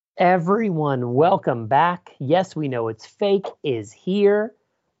Everyone, welcome back. Yes, we know it's fake is here.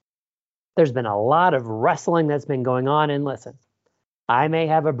 There's been a lot of wrestling that's been going on, and listen, I may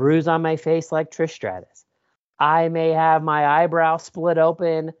have a bruise on my face like Trish Stratus. I may have my eyebrow split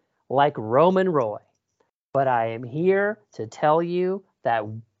open like Roman Roy, but I am here to tell you that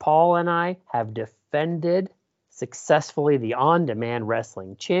Paul and I have defended successfully the On-Demand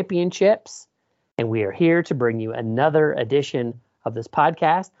Wrestling Championships, and we are here to bring you another edition of this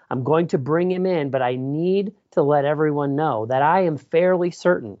podcast. I'm going to bring him in, but I need to let everyone know that I am fairly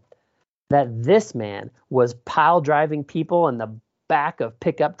certain that this man was pile driving people in the back of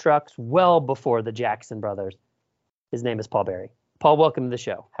pickup trucks well before the Jackson brothers. His name is Paul Berry. Paul, welcome to the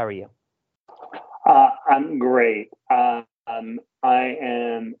show. How are you? I'm great. I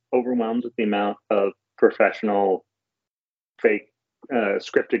am overwhelmed with the amount of professional, fake,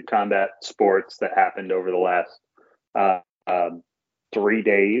 scripted combat sports that happened over the last 3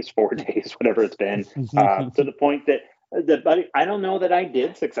 days, 4 days, whatever it's been, to the point that I don't know that I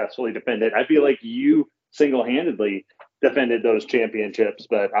did successfully defend it. I feel like you single-handedly defended those championships,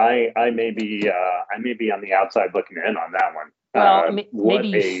 but I may be on the outside looking in on that one. Well,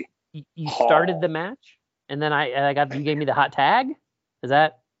 maybe you started the match, and then you gave me the hot tag. Is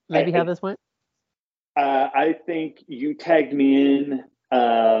that maybe how this went? I think you tagged me in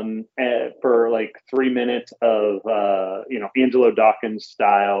for like 3 minutes of Angelo Dawkins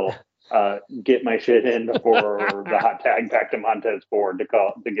style get my shit in before the hot tag back to Montez Ford to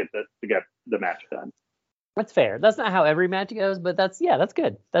get the match done. That's fair. That's not how every match goes, but that's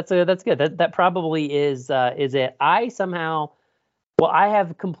good. That's good. That probably is it. I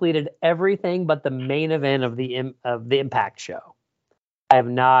have completed everything but the main event of the Impact show. I have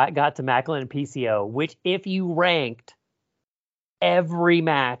not got to Macklin and PCO, which if you ranked every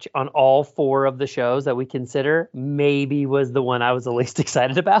match on all 4 of the shows that we consider, maybe was the one I was the least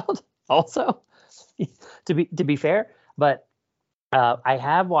excited about. Also, to be fair, but I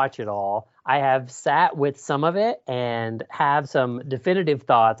have watched it all. I have sat with some of it and have some definitive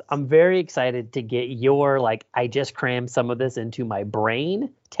thoughts. I'm very excited to get your, I just crammed some of this into my brain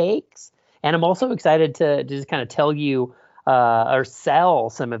takes. And I'm also excited to just kind of tell you or sell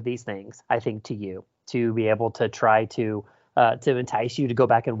some of these things, I think, to you, to be able to try to entice you to go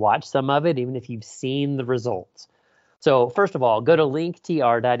back and watch some of it, even if you've seen the results. So first of all, go to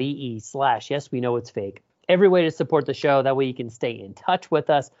linktr.ee/yes, we know it's fake. Every way to support the show. That way you can stay in touch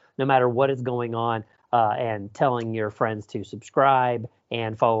with us no matter what is going on, and telling your friends to subscribe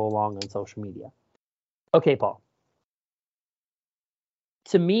and follow along on social media. Okay, Paul.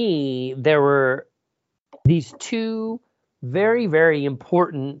 To me, there were these 2 very, very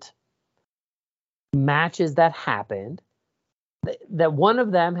important matches that happened. That one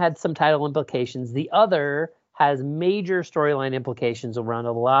of them had some title implications. The other has major storyline implications around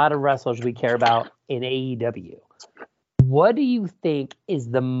a lot of wrestlers we care about in AEW. What do you think is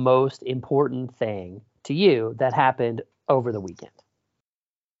the most important thing to you that happened over the weekend?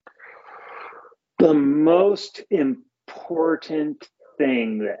 The most important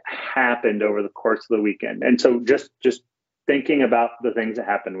thing that happened over the course of the weekend. And so just thinking about the things that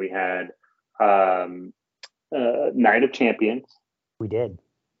happened, we had Night of Champions. We did.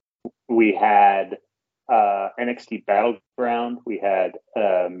 We had NXT Battleground. We had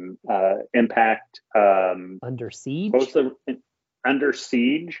Impact. Under Siege. Under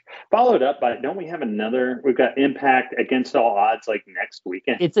Siege. Followed up by, don't we have another? We've got Impact Against All Odds next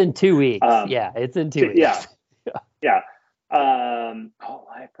weekend. It's in 2 weeks. It's in 2 weeks. Yeah.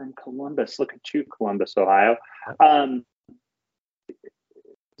 Live from Columbus. Look at you, Columbus, Ohio.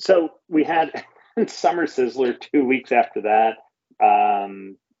 So we had Summer Sizzler 2 weeks after that.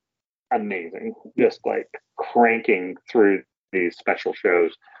 Amazing, just cranking through these special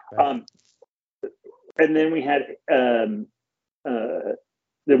shows. Right. And then we had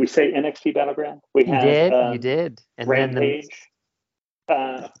did we say NXT Battleground? You did. And Rampage.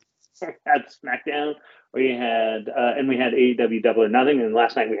 Had SmackDown. We had AEW Double or Nothing, and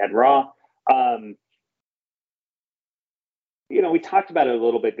last night we had Raw. We talked about it a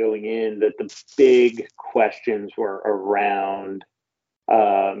little bit going in, that the big questions were around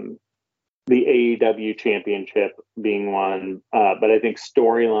the AEW championship being one, but I think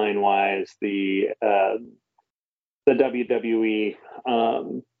storyline wise, the WWE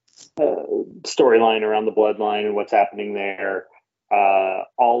storyline around the Bloodline and what's happening there,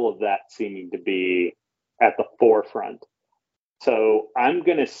 all of that seeming to be at the forefront. So I'm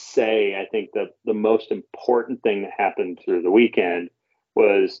going to say, I think the most important thing that happened through the weekend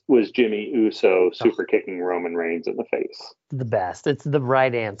was Jimmy Uso super kicking Roman Reigns in the face. The best. It's the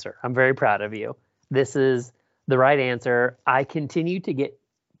right answer. I'm very proud of you. This is the right answer. I continue to get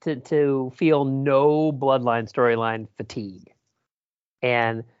to feel no Bloodline storyline fatigue,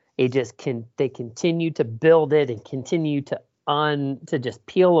 and they continue to build it and continue to just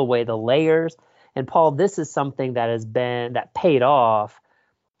peel away the layers. And Paul, this is something that paid off.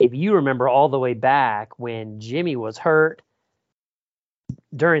 If you remember all the way back when Jimmy was hurt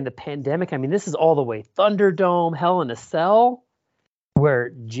during the pandemic, I mean, this is all the way Thunderdome, Hell in a Cell,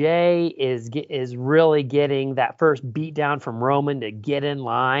 where Jay is really getting that first beat down from Roman to get in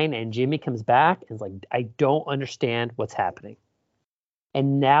line, and Jimmy comes back and is like, I don't understand what's happening.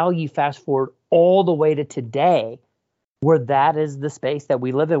 And now you fast forward all the way to today, where that is the space that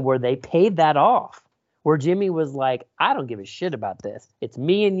we live in, where they paid that off, where Jimmy was like, I don't give a shit about this. It's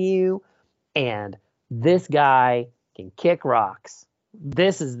me and you, and this guy can kick rocks.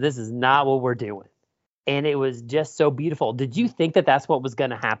 This is not what we're doing. And it was just so beautiful. Did you think that that's what was going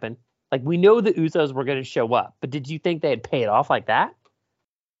to happen? Like, we know the Usos were going to show up, but did you think they had paid off like that?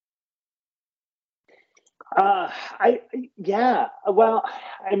 Yeah. Well,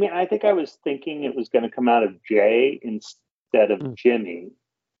 I mean, I think I was thinking it was going to come out of Jay instead of Jimmy.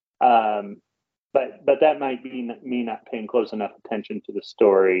 But that might be me not paying close enough attention to the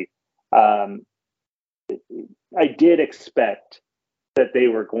story. I did expect that they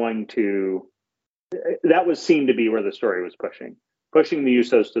were going to. That seemed to be where the story was pushing the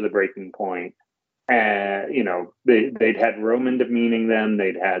Usos to the breaking point. And they'd had Roman demeaning them.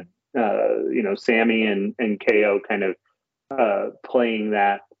 They'd had Sammy and KO kind of playing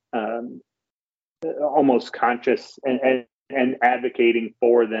that almost conscious and advocating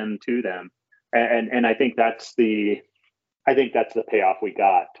for them to them. And I think that's the payoff we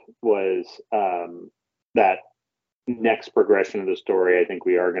got, was that next progression of the story. I think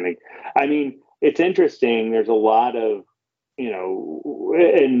we are going to. I mean, it's interesting. There's a lot of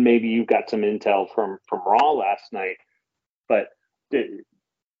and maybe you got some intel from Raw last night, but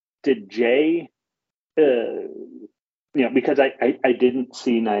did Jay? Because I didn't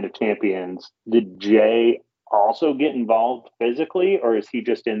see Night of Champions. Did Jay also get involved physically, or is he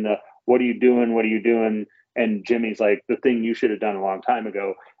just in the what are you doing? What are you doing? And Jimmy's like, the thing you should have done a long time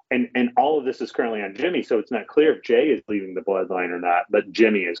ago. And all of this is currently on Jimmy, so it's not clear if Jay is leaving the Bloodline or not, but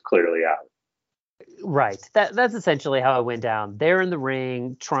Jimmy is clearly out. Right. That's essentially how it went down. They're in the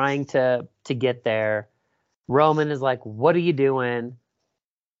ring trying to get there. Roman is like, what are you doing?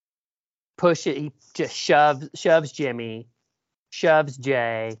 Push it. He just shoves Jimmy, shoves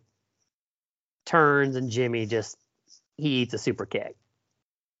Jay, turns, and Jimmy he eats a super kick.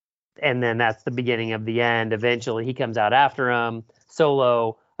 And then that's the beginning of the end. Eventually he comes out after him.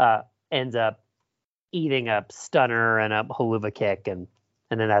 Solo ends up eating a stunner and a haluva kick, and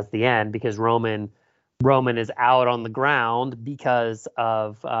then that's the end, because Roman is out on the ground because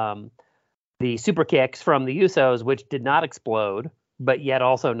of the super kicks from the Usos, which did not explode, but yet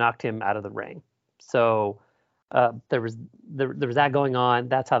also knocked him out of the ring. So there was that going on.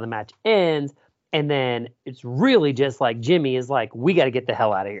 That's how the match ends. And then it's really just like Jimmy is like, we got to get the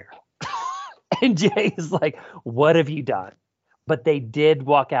hell out of here. And Jay is like, what have you done? But they did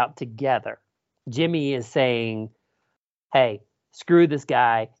walk out together. Jimmy is saying, hey, screw this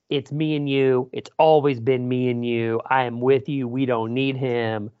guy. It's me and you. It's always been me and you. I am with you. We don't need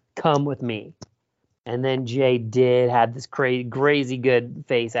him. Come with me. And then Jay did have this crazy good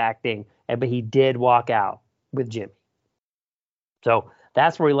face acting, but he did walk out with Jimmy. So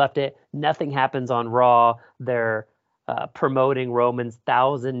that's where we left it. Nothing happens on Raw. They're promoting Roman's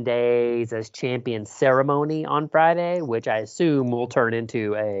 1,000 days as champion ceremony on Friday, which I assume will turn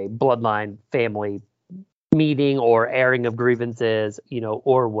into a Bloodline family meeting or airing of grievances,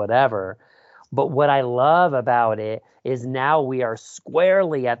 or whatever. But what I love about it is now we are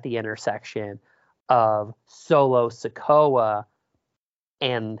squarely at the intersection of Solo Sikoa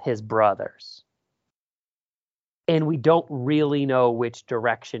and his brothers. And we don't really know which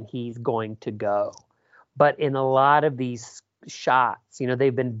direction he's going to go. But in a lot of these shots,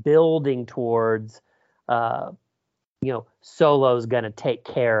 they've been building towards, Solo's going to take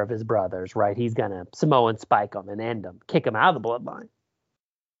care of his brothers, right? He's going to Samoan spike them and end them, kick them out of the Bloodline.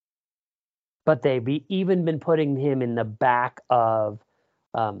 But they've even been putting him in the back of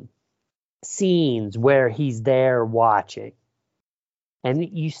scenes where he's there watching. And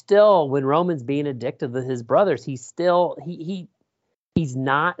you still, when Roman's being a dick to his brothers, he's still, he's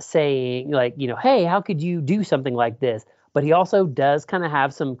not saying like, hey, how could you do something like this? But he also does kind of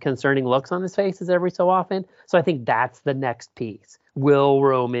have some concerning looks on his faces every so often. So I think that's the next piece. Will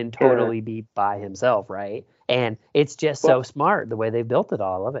Roman totally be by himself, right? And it's just so smart the way they built it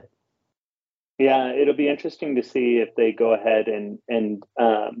all. I love it. Yeah, it'll be interesting to see if they go ahead and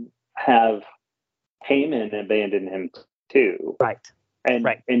have Heyman abandon him too. Right.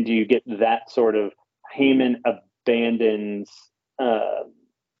 Right. And do you get that sort of Heyman abandons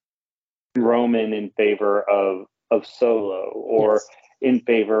Roman in favor of Solo, or in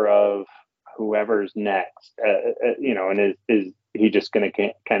favor of whoever's next? And is he just going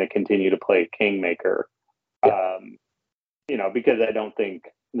to kind of continue to play kingmaker? Because I don't think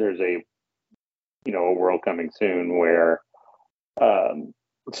there's a world coming soon where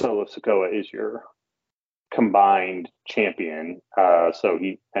Solo Sikoa is your combined champion. So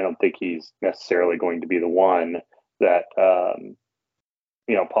I don't think he's necessarily going to be the one that Paul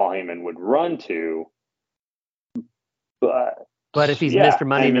Heyman would run to. But if he's Mr.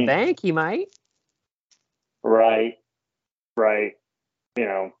 Money in the Bank, he might. Right.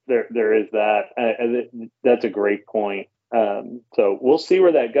 There is that. That's a great point. So we'll see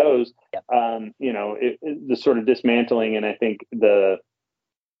where that goes. Yep. The sort of dismantling, and I think the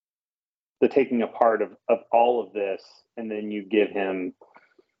taking apart of all of this, and then you give him,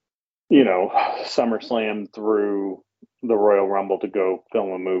 SummerSlam through the Royal Rumble to go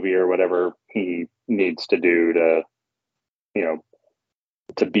film a movie or whatever he needs to do to,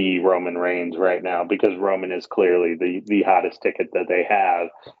 to be Roman Reigns right now, because Roman is clearly the hottest ticket that they have.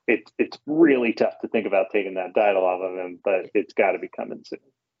 It's really tough to think about taking that title off of him, but it's got to be coming soon.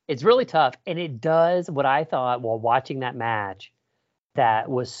 It's really tough, and it does what I thought while watching that match that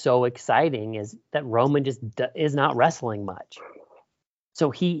was so exciting is that Roman just is not wrestling much.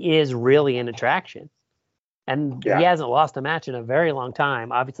 So he is really an attraction. And he hasn't lost a match in a very long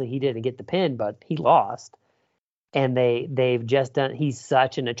time. Obviously, he didn't get the pin, but he lost. And they've just done. He's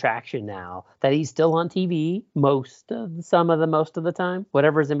such an attraction now that he's still on TV most of the time,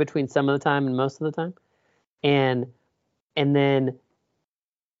 whatever's in between some of the time and most of the time. And then,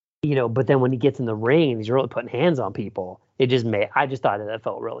 but then when he gets in the ring, he's really putting hands on people. I just thought that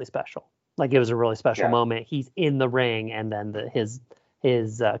felt really special. Like it was a really special moment. He's in the ring, and then his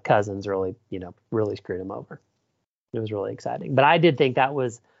cousins really screwed him over. It was really exciting. But I did think that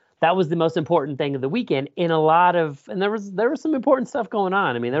was the most important thing of the weekend and there was some important stuff going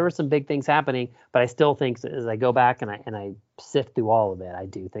on. I mean, there were some big things happening, but I still think as I go back and I sift through all of it, I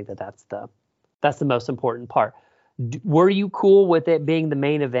do think that's the most important part. Were you cool with it being the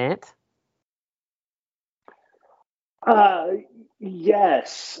main event?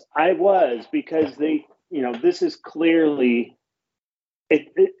 Yes, I was, because this is clearly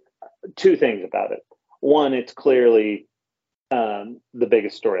two things about it. One, it's clearly the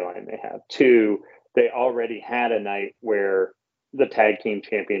biggest storyline they have. Two, they already had a night where the tag team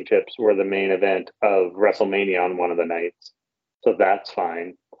championships were the main event of WrestleMania on one of the nights. So that's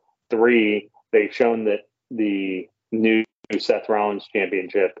fine. Three, they've shown that the new Seth Rollins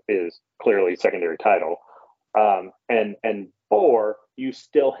championship is clearly secondary title. And four, you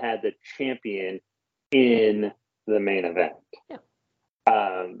still had the champion in the main event. Yeah.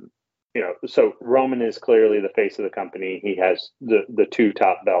 So Roman is clearly the face of the company. He has the two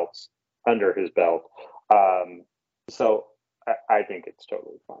top belts under his belt. So I think it's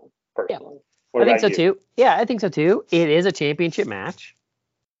totally fine, personally. Yeah. I think so too. Yeah, I think so too. It is a championship match.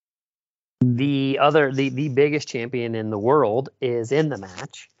 The biggest champion in the world is in the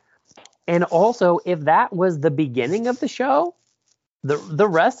match. And also, if that was the beginning of the show, the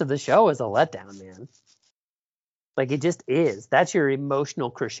rest of the show is a letdown, man. Like, it just is. That's your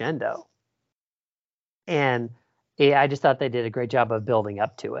emotional crescendo. And I just thought they did a great job of building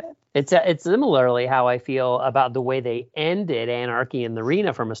up to it. It's similarly how I feel about the way they ended Anarchy in the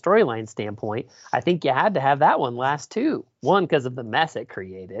Arena from a storyline standpoint. I think you had to have that one last too. One, because of the mess it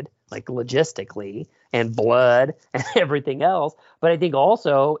created, like logistically, and blood and everything else. But I think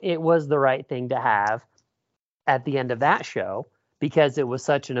also it was the right thing to have at the end of that show, because it was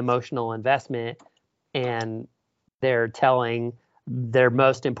such an emotional investment, and they're telling their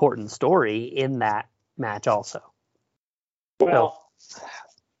most important story in that match also. Well,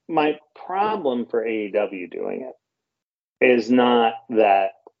 my problem for AEW doing it is not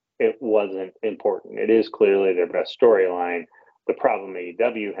that it wasn't important. It is clearly their best storyline. The problem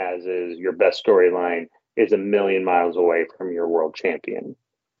AEW has is your best storyline is a million miles away from your world champion.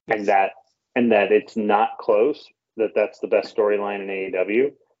 Yes. And that it's not close, that's the best storyline in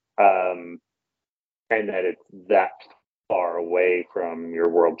AEW. And that it's that far away from your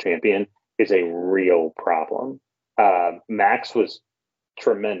world champion is a real problem. Max was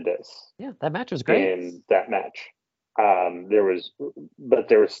tremendous. Yeah, that match was great. In that match. There was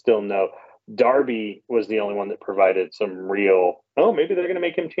still no. Darby was the only one that provided some real, maybe they're going to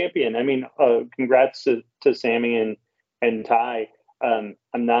make him champion. I mean, congrats to Sammy and Ty. I'm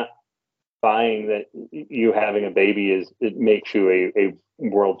not buying that you having a baby it makes you a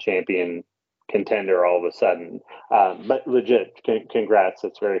world champion contender all of a sudden. But legit, congrats.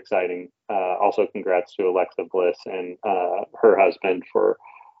 It's very exciting. Also, congrats to Alexa Bliss and her husband for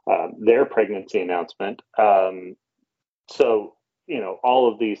their pregnancy announcement. So,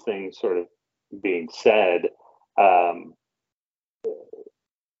 all of these things sort of being said,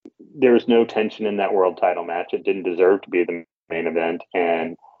 there was no tension in that world title match. It didn't deserve to be the main event.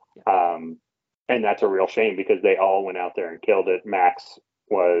 And that's a real shame because they all went out there and killed it. Max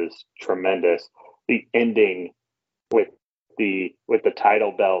was tremendous. The ending with the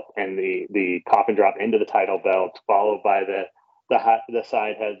title belt and the coffin drop into the title belt, followed by the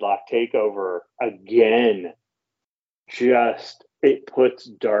side headlock takeover again. Just it puts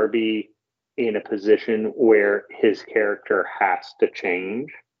Darby in a position where his character has to change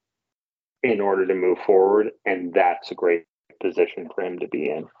in order to move forward, and that's a great position for him to be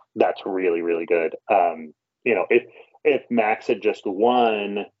in. That's really, really good. If Max had just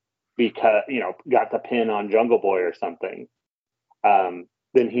won because got the pin on Jungle Boy or something, then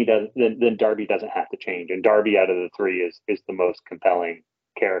Darby doesn't have to change, and Darby out of the three is the most compelling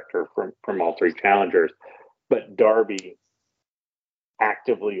character from all three challengers. But Darby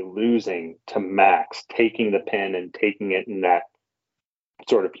actively losing to Max, taking the pin and taking it in that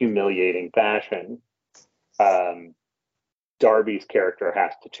sort of humiliating fashion, Darby's character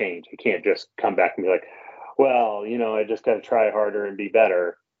has to change. He can't just come back and be like, well, I just got to try harder and be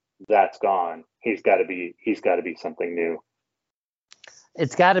better. That's gone. He's got to be something new.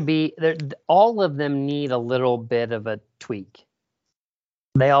 It's got to be. All of them need a little bit of a tweak.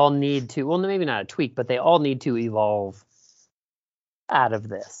 They all need to. Well, maybe not a tweak, but they all need to evolve out of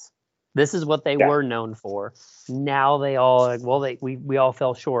this. This is what they were known for. Now they all we all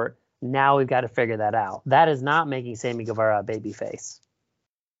fell short. Now we've got to figure that out. That is not making Sammy Guevara a babyface.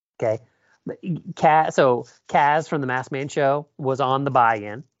 Okay. So Kaz from the Masked Man show was on the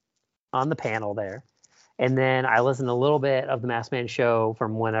buy-in, on the panel there. And then I listened to a little bit of the Masked Man show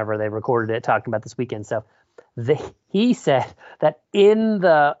from whenever they recorded it, talking about this weekend stuff. He said that in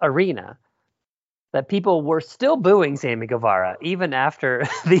the arena that people were still booing Sammy Guevara even after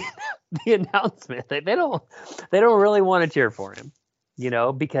the announcement. They don't really want to cheer for him,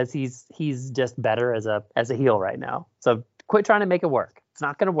 because he's just better as a heel right now. So quit trying to make it work. It's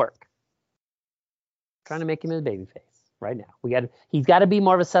not going to work. Trying to make him a babyface right now. He's got to be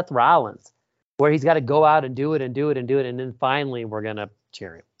more of a Seth Rollins, where he's got to go out and do it and do it and do it, and then finally we're gonna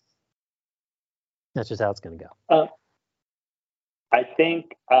cheer him. That's just how it's gonna go. I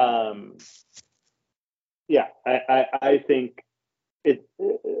think, I think it.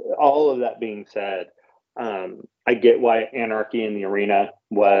 All of that being said, I get why Anarchy in the Arena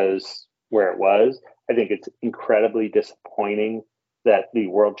was where it was. I think it's incredibly disappointing that the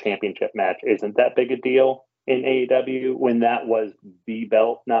World Championship match isn't that big a deal in AEW when that was the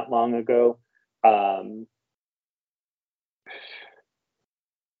belt not long ago.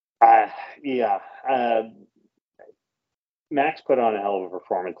 Max put on a hell of a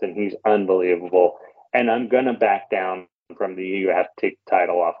performance, and he's unbelievable. And I'm gonna back down from you have to take the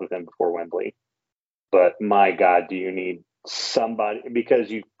title off of him before Wembley. But my God, do you need somebody?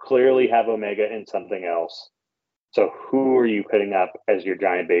 Because you clearly have Omega in something else. So who are you putting up as your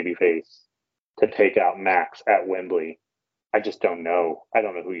giant baby face to take out Max at Wembley? I just don't know. I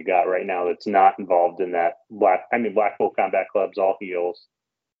don't know who you got right now that's not involved in that. Blackpool Combat Club's all heels.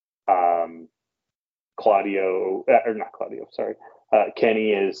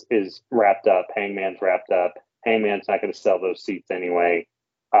 Kenny is wrapped up. Hangman's wrapped up. Hangman's not going to sell those seats anyway.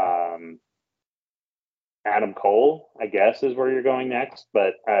 Adam Cole, I guess, is where you're going next.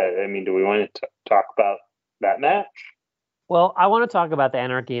 But, do we want to talk about that match? Well, I want to talk about the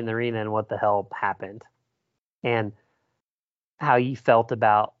Anarchy in the Arena and what the hell happened. And how you felt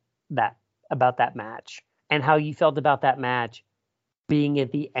about that match, and how you felt about that match being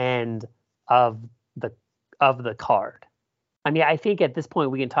at the end of the card. I think at this point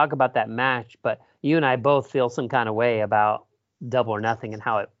we can talk about that match, but you and I both feel some kind of way about Double or Nothing and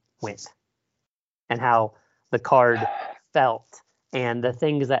how it went, and how the card felt, and the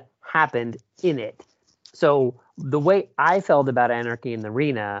things that happened in it. So the way I felt about Anarchy in the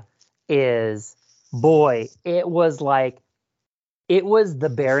Arena is, boy, it was the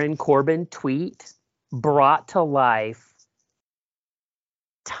Baron Corbin tweet brought to life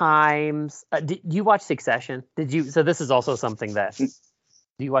times. Did you watch Succession? So this is also something that. Do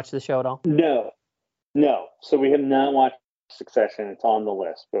you watch the show at all? No. So we have not watched Succession. It's on the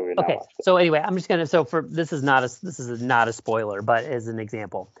list, but we've not watched it. So anyway, I'm just gonna. So for this is not a spoiler, but as an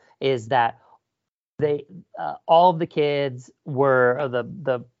example, is that they all of the kids were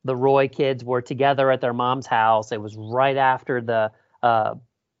the Roy kids were together at their mom's house. It was right after the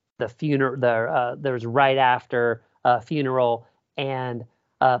the funeral. There was right after funeral, and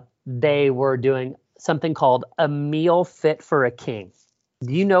they were doing something called a meal fit for a king.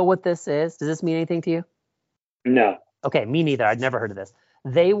 Do you know what this is? Does this mean anything to you? No. Okay, me neither. I'd never heard of this.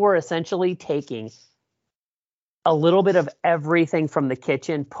 They were essentially taking a little bit of everything from the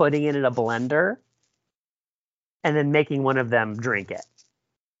kitchen, putting it in a blender, and then making one of them drink it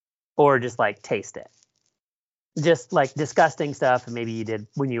or just like taste it. Just like disgusting stuff, and maybe you did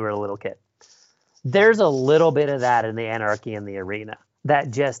when you were a little kid. There's a little bit of that in the Anarchy in the Arena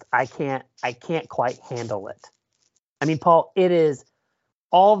that just I can't quite handle it. I mean, Paul, it is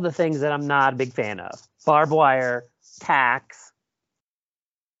all the things that I'm not a big fan of. Barbed wire, tacks,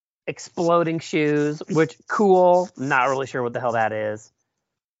 exploding shoes, which cool, not really sure what the hell that is.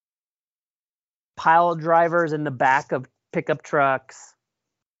 Pile drivers in the back of pickup trucks.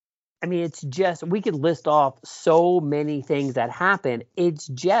 I mean, it's just, we could list off so many things that happen. It's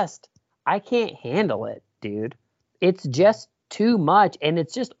just, I can't handle it, dude. It's just too much, and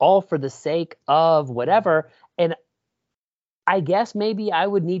it's just all for the sake of whatever. And I guess maybe I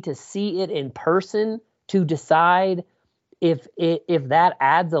would need to see it in person to decide if that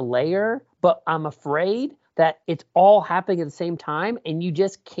adds a layer, but I'm afraid that it's all happening at the same time and you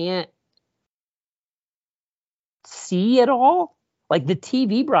just can't see it all. Like the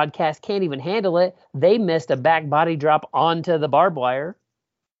TV broadcast can't even handle it. They missed a back body drop onto the barbed wire.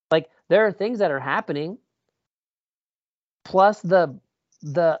 Like there are things that are happening. Plus the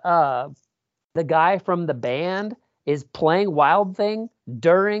guy from the band is playing Wild Thing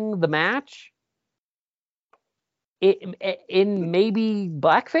during the match. In maybe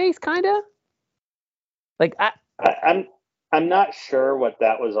blackface, kind of. Like I'm not sure what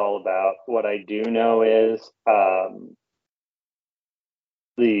that was all about. What I do know is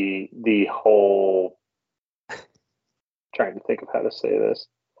the whole, trying to think of how to say this,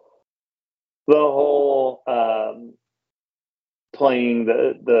 the whole playing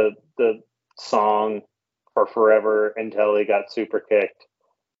the song for forever until he got super kicked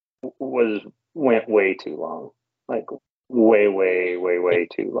went way too long. Like way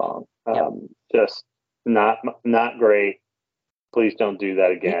too long. Yep. Just not great. Please don't do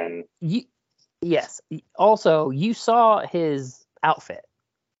that again. Yes. Also, you saw his outfit,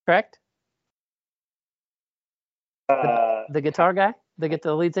 correct? The guitar guy,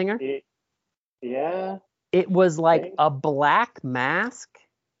 the lead singer. Yeah. It was like a black mask,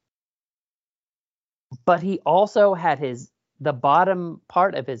 but he also had the bottom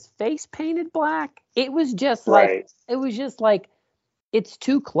part of his face painted black. It was just like it's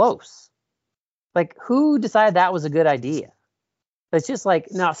too close. Like who decided that was a good idea? It's just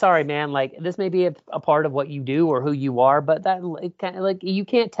like, no, sorry, man. Like this may be a part of what you do or who you are, but that kind of like you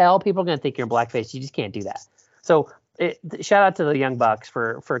can't tell. People are gonna think you're in blackface. You just can't do that. So shout out to the Young Bucks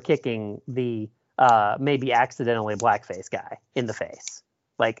for kicking the maybe accidentally blackface guy in the face.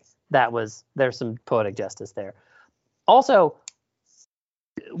 Like there's some poetic justice there. Also,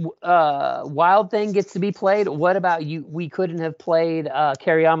 Wild Thing gets to be played. What about you? We couldn't have played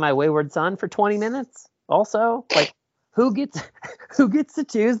Carry On My Wayward Son for 20 minutes. Also, like who gets to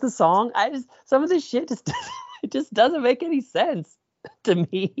choose the song? Some of this shit just doesn't make any sense to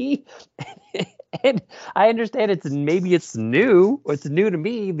me. And I understand it's new. It's new to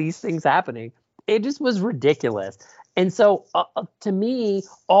me. These things happening. It just was ridiculous. And so to me,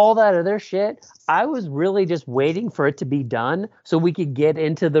 all that other shit, I was really just waiting for it to be done so we could get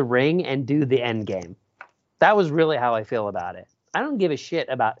into the ring and do the end game. That was really how I feel about it. I don't give a shit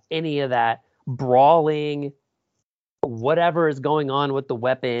about any of that brawling, whatever is going on with the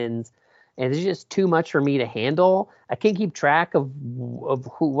weapons. And it's just too much for me to handle. I can't keep track of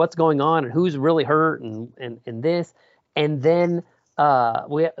what's going on and who's really hurt and this. And then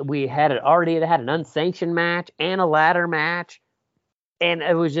we had an unsanctioned match and a ladder match, and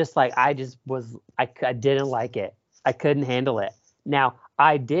it was just like I didn't like it. I couldn't handle it. Now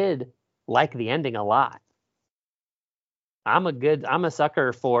I did like the ending a lot. I'm a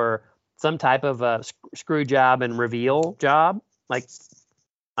sucker for some type of a screw job and reveal job. Like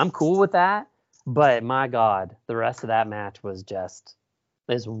I'm cool with that, but my God, the rest of that match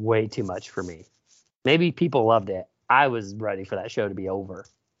is way too much for me. Maybe people loved it. I was ready for that show to be over.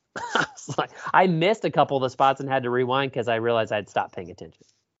 I missed a couple of the spots and had to rewind because I realized I'd stopped paying attention.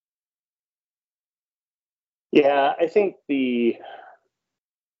 Yeah, I think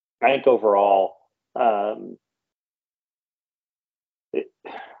overall, I'm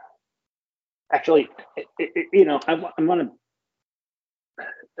trying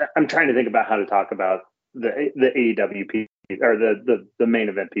to think about how to talk about the AEW piece or the main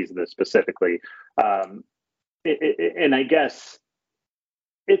event piece of this specifically. And I guess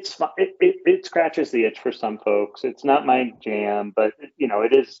it's it scratches the itch for some folks. It's not my jam, but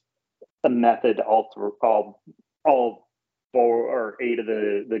it is a method all 4 or 8 of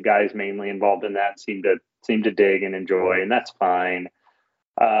the guys mainly involved in that seem to dig and enjoy, and that's fine.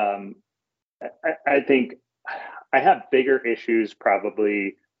 I think I have bigger issues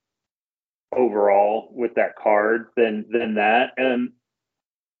probably overall with that card than that, and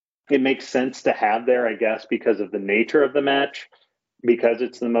it makes sense to have there, I guess, because of the nature of the match, because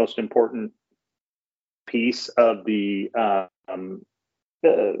it's the most important piece of the of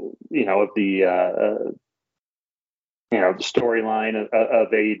the the storyline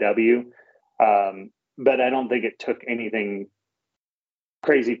of AEW. But I don't think it took anything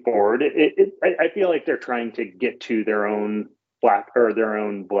crazy forward. I feel like they're trying to get to their own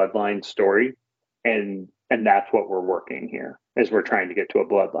bloodline story, and that's what we're working here. Is we're trying to get to a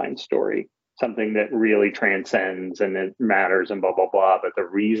bloodline story, something that really transcends and it matters and blah blah blah. But the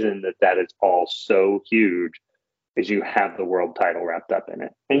reason that is all so huge is you have the world title wrapped up in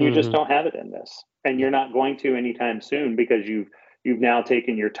it, and you just don't have it in this, and you're not going to anytime soon, because you've now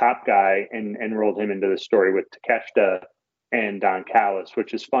taken your top guy and rolled him into the story with Takeshita and Don Callis,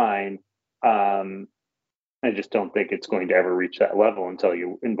 which is fine. I just don't think it's going to ever reach that level until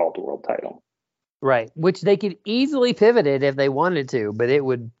you involve the world title. Right, which they could easily pivot it if they wanted to, but it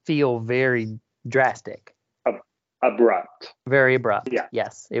would feel very drastic. Abrupt. Very abrupt. Yeah.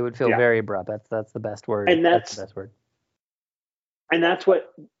 Yes, it would feel very abrupt. That's the best word. And that's the best word. And that's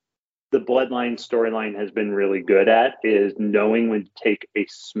what the Bloodline storyline has been really good at, is knowing when to take a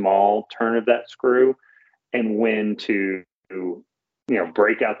small turn of that screw and when to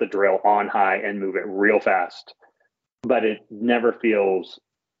break out the drill on high and move it real fast. But it never feels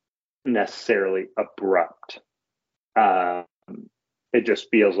necessarily abrupt. It just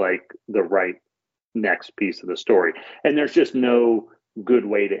feels like the right next piece of the story, and there's just no good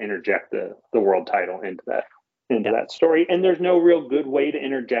way to interject the world title into that story, and there's no real good way to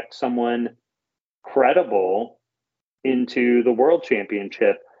interject someone credible into the world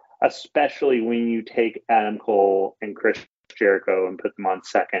championship, especially when you take Adam Cole and Chris Jericho and put them on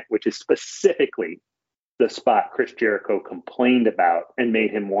second, which is specifically the spot Chris Jericho complained about and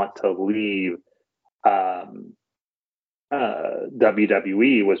made him want to leave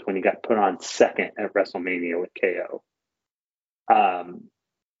WWE, was when he got put on second at WrestleMania with KO.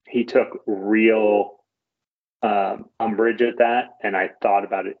 He took real umbrage at that, and I thought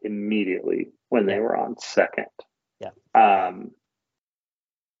about it immediately when they were on second. Yeah.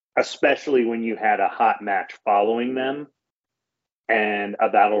 Especially when you had a hot match following them and a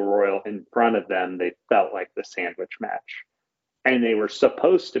battle royal in front of them. They felt like the sandwich match, and they were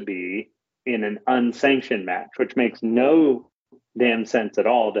supposed to be in an unsanctioned match, which makes no damn sense at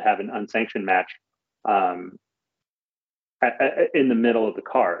all to have an unsanctioned match in the middle of the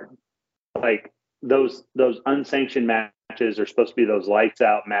card. Like those unsanctioned matches are supposed to be those lights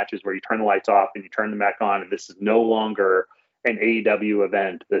out matches where you turn the lights off and you turn them back on, and this is no longer an AEW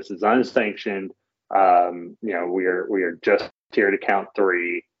event. This is unsanctioned. We are just here to count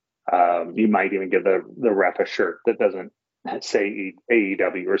 3. You might even give the ref a shirt that doesn't say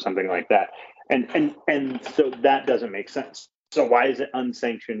AEW or something like that. And so that doesn't make sense. So why is it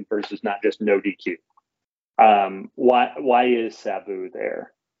unsanctioned versus not just no DQ? Why is Sabu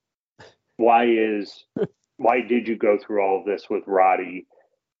there? Why did you go through all of this with Roddy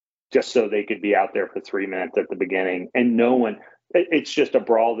just so they could be out there for 3 minutes at the beginning, and no one? It's just a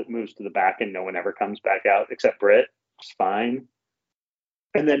brawl that moves to the back and no one ever comes back out except Britt. It's fine.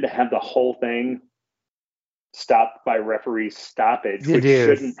 And then to have the whole thing stopped by referee stoppage, which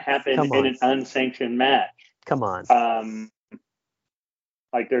shouldn't happen in an unsanctioned match. Come on.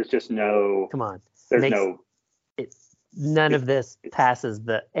 Like there's just no. Come on. There's none of this passes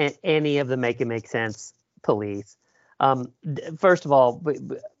any of the make it make sense police. First of all,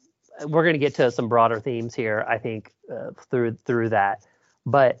 we're going to get to some broader themes here, I think, through that.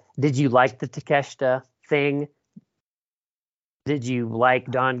 But did you like the Takeshita thing? Did you like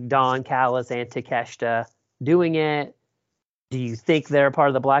Don Callis and Takeshita doing it? Do you think they're a part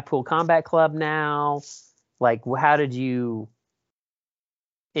of the Blackpool Combat Club now? Like, how did you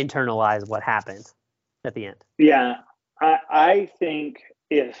internalize what happened at the end? Yeah, I think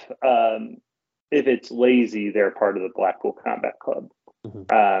if it's lazy, they're part of the Blackpool Combat Club.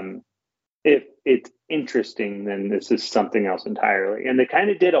 Mm-hmm. If it's interesting, then this is something else entirely. And they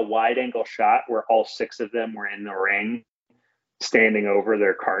kind of did a wide angle shot where all 6 of them were in the ring, standing over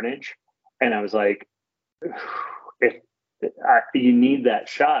their carnage, and I was like, you need that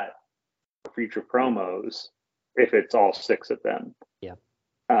shot for future promos if it's all 6 of them. Yeah.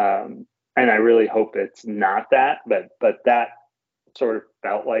 And I really hope it's not that, but that sort of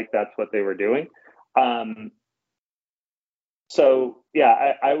felt like that's what they were doing. So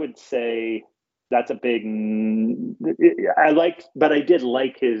yeah, I would say that's a big. But I did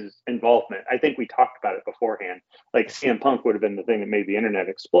like his involvement. I think we talked about it beforehand. Like CM Punk would have been the thing that made the internet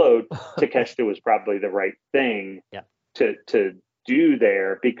explode. Takeshita was probably the right thing to do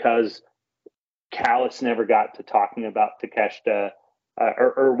there, because Callis never got to talking about Takeshita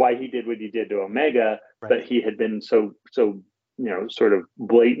or why he did what he did to Omega, but he had been so sort of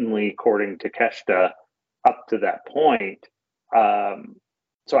blatantly courting Takeshita up to that point.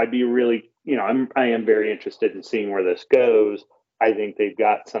 So I'd be really, I am very interested in seeing where this goes. I think they've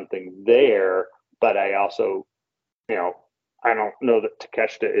got something there, but I also, I don't know that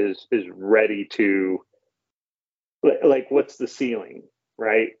Takeshita is ready to, like, what's the ceiling,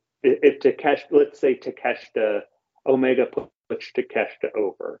 right? If Takeshita, let's say Takeshita, Omega puts Takeshita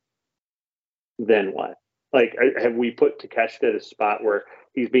over, then what? Like, have we put Takeshita at a spot where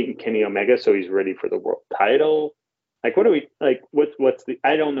he's beating Kenny Omega, so he's ready for the world title? Like, what do we like? What's the?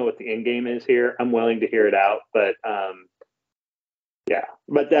 I don't know what the end game is here. I'm willing to hear it out, but yeah.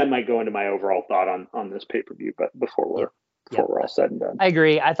 But that might go into my overall thought on this pay per view. But before we're all said and done, I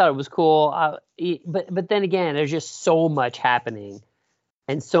agree. I thought it was cool. But then again, there's just so much happening,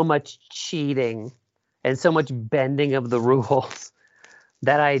 and so much cheating, and so much bending of the rules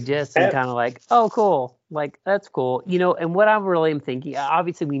that I just am kind of like, oh, cool. Like, that's cool. And what I really am thinking,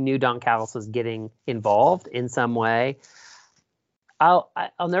 obviously we knew Don Callis was getting involved in some way. I'll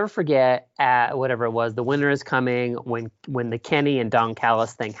never forget at whatever it was, the winter is coming, when the Kenny and Don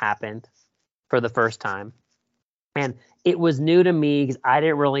Callis thing happened for the first time. And it was new to me because I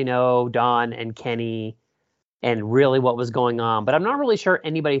didn't really know Don and Kenny and really what was going on. But I'm not really sure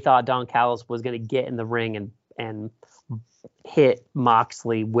anybody thought Don Callis was going to get in the ring and hit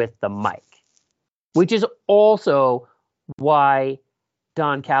Moxley with the mic, which is also why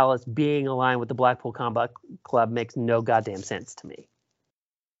Don Callis being aligned with the Blackpool Combat Club makes no goddamn sense to me.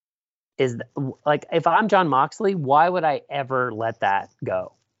 Like, if I'm John Moxley, why would I ever let that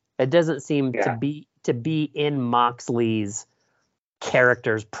go? It doesn't seem to be in Moxley's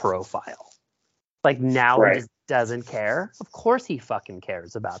character's profile. Like, now he just doesn't care. Of course he fucking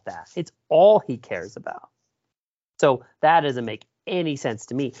cares about that. It's all he cares about. So that doesn't make any sense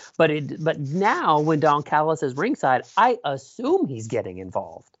to me. But now when Don Callis is ringside, I assume he's getting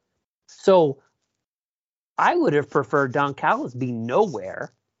involved. So I would have preferred Don Callis be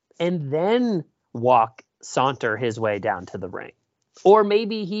nowhere and then saunter his way down to the ring. Or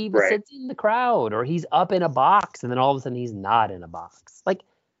maybe he sits in the crowd, or he's up in a box and then all of a sudden he's not in a box. Like,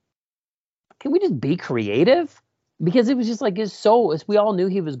 can we just be creative? Because it was just like, we all knew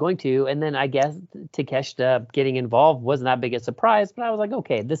he was going to. And then I guess Takeshita getting involved wasn't that big a surprise. But I was like,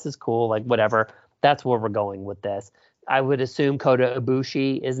 okay, this is cool. Like, whatever. That's where we're going with this. I would assume Kota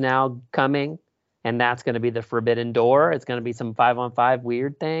Ibushi is now coming. And that's going to be the Forbidden Door. It's going to be some 5-on-5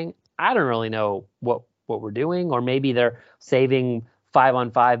 weird thing. I don't really know what we're doing. Or maybe they're saving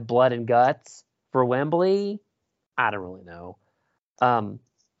 5-on-5 blood and guts for Wembley. I don't really know.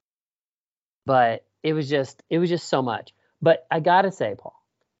 But it was just so much. But I gotta say, Paul,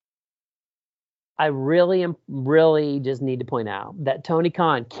 I really just need to point out that Tony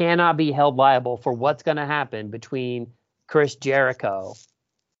Khan cannot be held liable for what's going to happen between Chris Jericho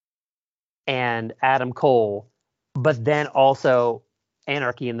and Adam Cole, but then also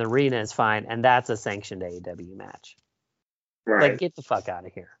Anarchy in the Arena is fine, and that's a sanctioned AEW match. Right. Like, get the fuck out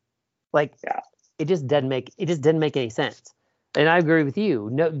of here. Like, it just didn't make any sense. And I agree with you.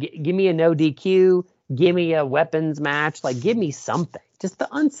 No, give me a no DQ. Give me a weapons match. Like, give me something. Just the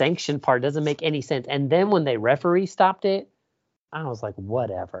unsanctioned part doesn't make any sense. And then when they referee stopped it, I was like,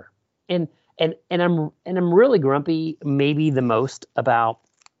 whatever. And I'm really grumpy. Maybe the most about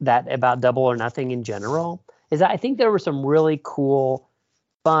Double or Nothing in general is that I think there were some really cool,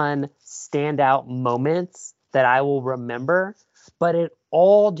 fun, standout moments that I will remember, but it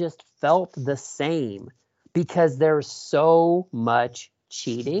all just felt the same because there's so much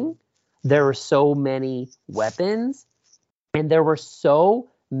cheating. There were so many weapons, and there were so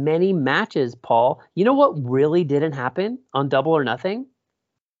many matches, Paul. You know what really didn't happen on Double or Nothing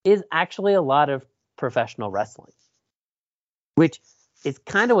is actually a lot of professional wrestling, which is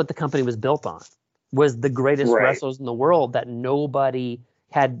kind of what the company was built on, was the greatest wrestlers in the world that nobody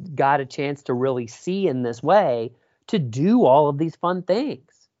had got a chance to really see in this way to do all of these fun things.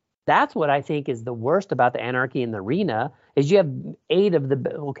 That's what I think is the worst about the Anarchy in the Arena is you have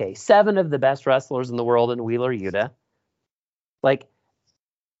 7 of the best wrestlers in the world in Wheeler Yuta. Like,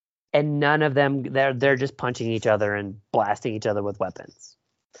 and none of them, they're just punching each other and blasting each other with weapons.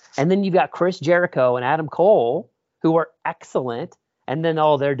 And then you've got Chris Jericho and Adam Cole, who are excellent, And then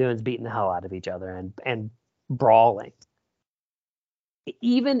all they're doing is beating the hell out of each other and brawling.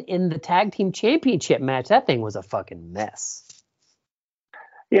 Even in the tag team championship match, that thing was a fucking mess.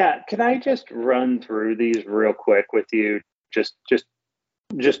 Yeah, can I just run through these real quick with you, just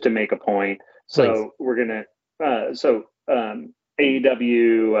to make a point? So Please. we're gonna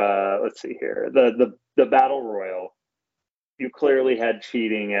AEW. Let's see here. The Battle Royal. You clearly had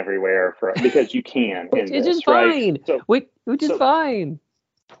cheating everywhere because you can which in is this, just fine. right? So which is fine.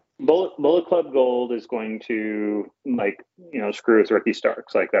 Bullet Club Gold is going to screw with Ricky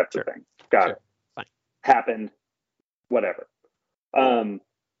Starks. Like that's the thing. Got it. Fine. Happened. Whatever.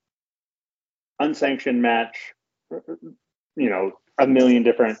 Unsanctioned match. A million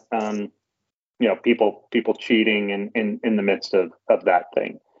different people cheating in the midst of that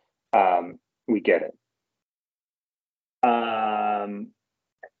thing. We get it.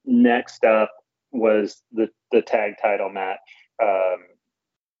 Next up was the tag title match.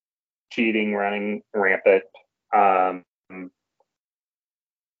 Cheating running rampant.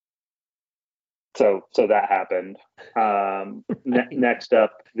 So that happened. Next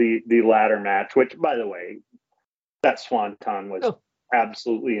up, the ladder match, which, by the way, that Swanton was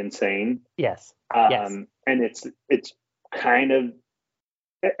absolutely insane. Yes. And it's kind of,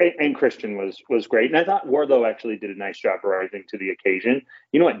 and Christian was great. And I thought Wardlow actually did a nice job rising to the occasion.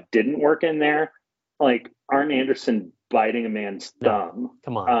 You know what didn't work in there? Like Arn Anderson biting a man's thumb.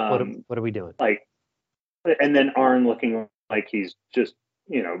 Come on. What are we doing? Like, and then Arn looking like he's just,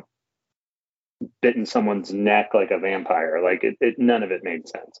 bitten someone's neck like a vampire. Like it none of it made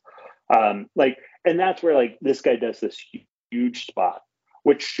sense. And that's where this guy does this huge spot,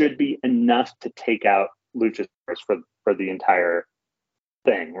 which should be enough to take out Luchasaurus for the entire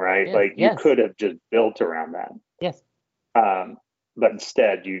thing, right? Yes, you could have just built around that. Yes. But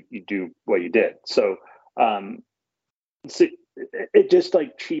instead you do what you did. So it just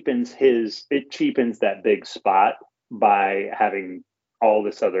cheapens that big spot by having all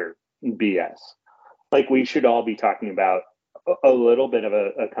this other BS. We should all be talking about a little bit of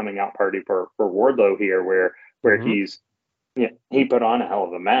a coming out party for Wardlow here, where mm-hmm. He put on a hell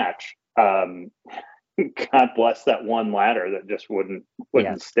of a match. God bless that one ladder that just wouldn't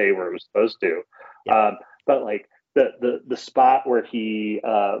stay where it was supposed to. Yeah. But the spot where he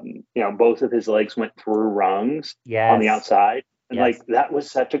both of his legs went through rungs on the outside, and that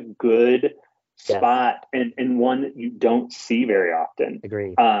was such a good spot and one that you don't see very often.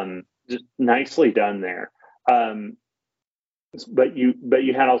 Agreed. Just nicely done there. But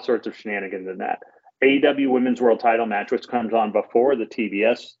you had all sorts of shenanigans in that. AEW Women's World Title match, which comes on before the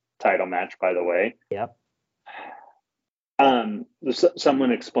TBS title match, by the way. Yep.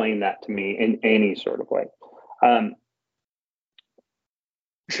 Someone explain that to me in any sort of way.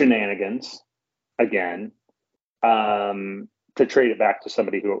 Shenanigans again. To trade it back to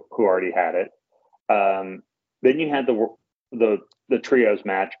somebody who already had it. Then you had the trios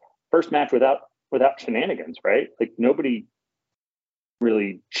match. First match without shenanigans, right? Nobody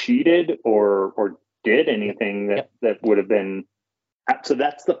really cheated or did anything that would have been. So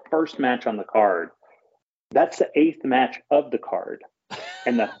that's the first match on the card. That's the 8th match of the card,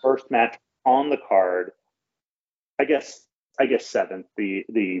 and the first match on the card. I guess 7th.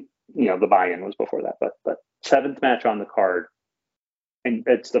 The buy-in was before that, but 7th match on the card, and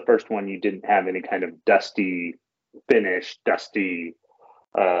it's the first one you didn't have any kind of dusty finish,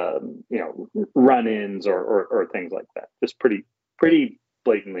 run-ins or things like that. Just pretty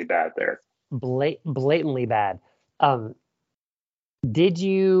blatantly bad there. Blatantly bad. Did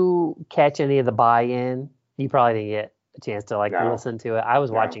you catch any of the buy-in? You probably didn't get a chance to listen to it. I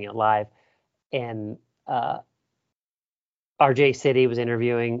was watching it live, and RJ City was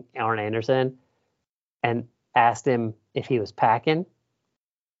interviewing Arn Anderson and asked him if he was packing,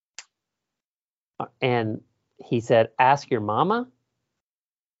 and he said, "Ask your mama."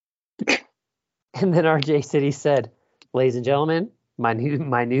 And then RJ City said, "Ladies and gentlemen, my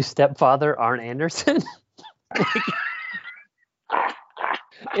new stepfather, Arn Anderson."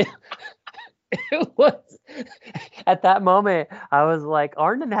 It was at that moment I was like,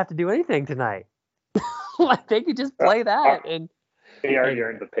 Arn didn't have to do anything tonight. They could just play that and he already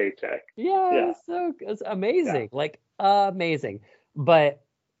earned the paycheck. Yeah. So it's amazing. Amazing. But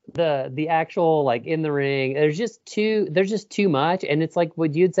the actual in the ring, there's just too much, and it's like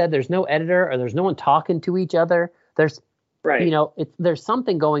what you'd said, there's no editor or there's no one talking to each other. There's there's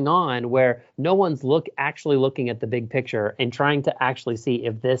something going on where no one's actually looking at the big picture and trying to actually see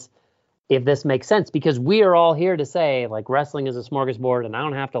if this makes sense, because we are all here to say wrestling is a smorgasbord and I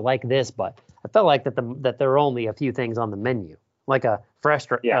don't have to like this, but I felt like that there are only a few things on the menu, like a fresh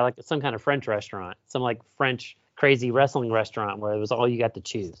like some kind of French restaurant, some French crazy wrestling restaurant where it was all you got to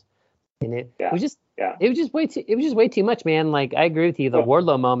choose. And it was just it was just way too much, man. Like, I agree with you. The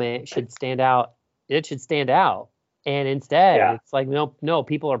Wardlow moment should stand out. It should stand out. And instead, it's like, no,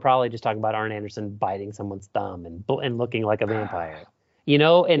 people are probably just talking about Arn Anderson biting someone's thumb and looking like a vampire,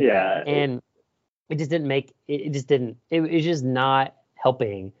 and it just didn't make it just didn't it's just not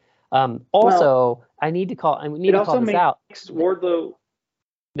helping. Also, I need to call this out. Wardlow.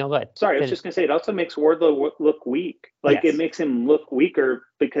 No, go ahead. Sorry, I was just going to say, it also makes Wardlow look weak. Like, it makes him look weaker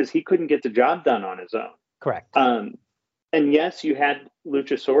because he couldn't get the job done on his own. Correct. And yes, you had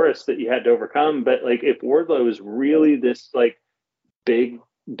Luchasaurus that you had to overcome, but like, if Wardlow is really this like big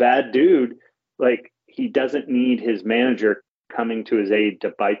bad dude, like, he doesn't need his manager coming to his aid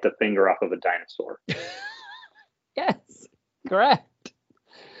to bite the finger off of a dinosaur. Yes, correct.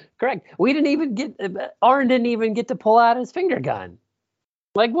 We didn't even Arn didn't even get to pull out his finger gun.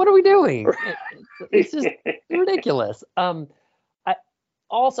 Like, what are we doing? It's just ridiculous. We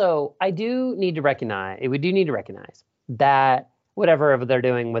do need to recognize that whatever they're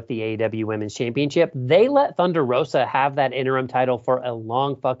doing with the AEW Women's Championship, they let Thunder Rosa have that interim title for a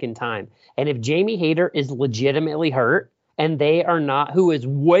long fucking time. And if Jamie Hayter is legitimately hurt and they are not, who is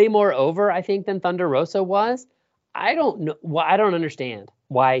way more over, I think, than Thunder Rosa was, I don't know. I don't understand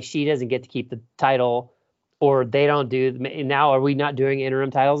why she doesn't get to keep the title. Or they don't do now. Are we not doing interim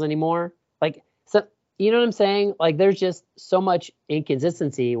titles anymore? Like, so, you know what I'm saying? Like, there's just so much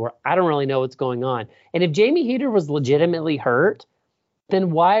inconsistency where I don't really know what's going on. And if Jamie Hayter was legitimately hurt, then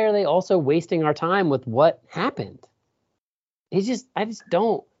why are they also wasting our time with what happened? I just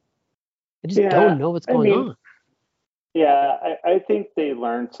don't know what's going on. Yeah, I think they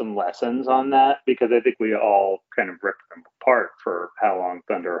learned some lessons on that, because I think we all kind of ripped them apart for how long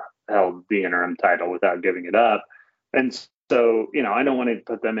Thunder held the interim title without giving it up. And so, I don't want to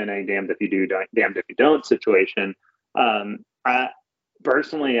put them in a damned if you do, damned if you don't situation. I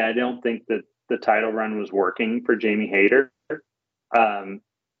personally, I don't think that the title run was working for Jamie Hayter.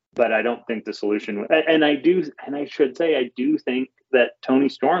 But I don't think the solution, and I should say, I do think that Tony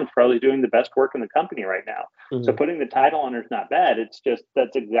Storm's probably doing the best work in the company right now. Mm-hmm. So putting the title on her is not bad. It's just,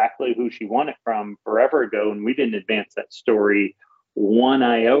 that's exactly who she won it from forever ago. And we didn't advance that story one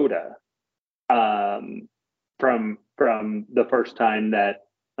iota from the first time that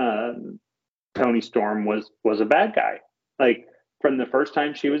Tony Storm was a bad guy. Like, from the first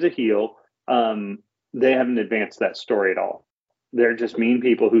time she was a heel, they haven't advanced that story at all. They're just mean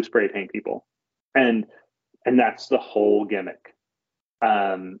people who spray paint people. And that's the whole gimmick.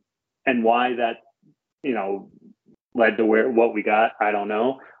 And why that, led to what we got, I don't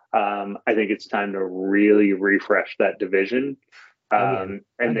know. I think it's time to really refresh that division. And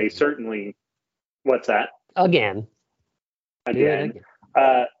they certainly, what's that? Again. Yeah.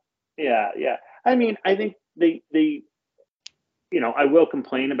 I mean, I think they I will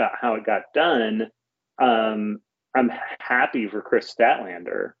complain about how it got done. I'm happy for Chris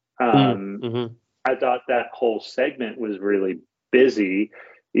Statlander. I thought that whole segment was really busy.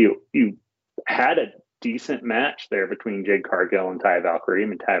 You had a decent match there between Jade Cargill and Taya Valkyrie. I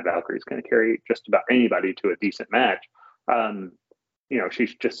mean, Taya Valkyrie is going to carry just about anybody to a decent match.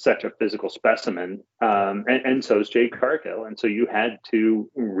 She's just such a physical specimen, and so is Jade Cargill. And so you had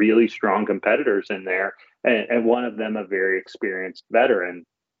two really strong competitors in there, and one of them a very experienced veteran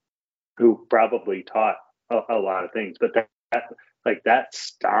who probably taught a lot of things. But that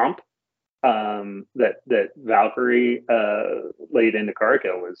stomp that Valkyrie laid into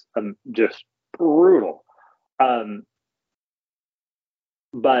Cargill was just brutal.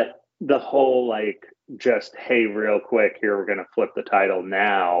 But the whole just, hey, real quick here, we're going to flip the title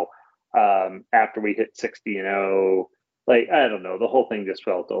now after we hit 60-0. I don't know, the whole thing just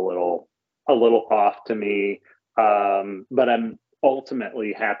felt a little off to me. But I'm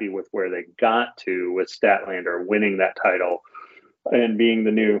ultimately happy with where they got to with Statlander winning that title and being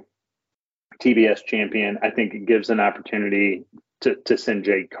the new TBS champion. I think it gives an opportunity to send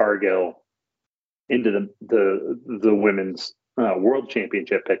Jade Cargill into the women's world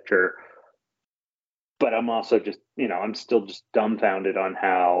championship picture. But I'm also just, I'm still just dumbfounded on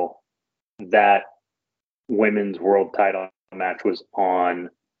how that women's world title match was on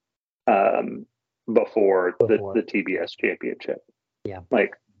before the TBS championship. Yeah.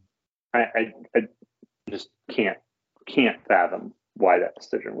 I just can't fathom why that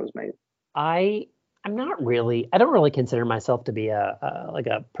decision was made. I don't really consider myself to be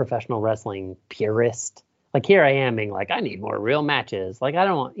a professional wrestling purist. Like, here I am being I need more real matches. I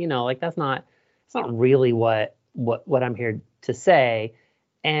don't, it's not really what I'm here to say.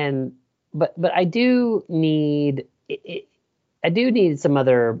 But I do need it. I do need some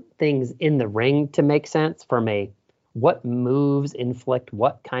other things in the ring to make sense from what moves inflict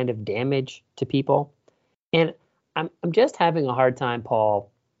what kind of damage to people. And I'm just having a hard time,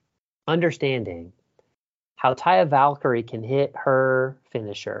 Paul, understanding how Taya Valkyrie can hit her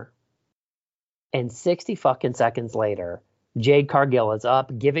finisher, and 60 fucking seconds later, Jade Cargill is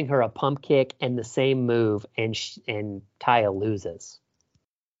up, giving her a pump kick and the same move, and Taya loses.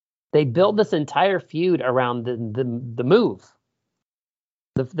 They built this entire feud around the move.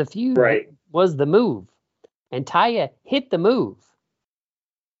 The feud was the move, and Taya hit the move,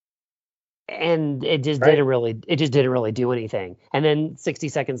 and it just didn't really do anything. And then 60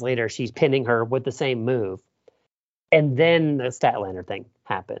 seconds later, she's pinning her with the same move, and then the Statlander thing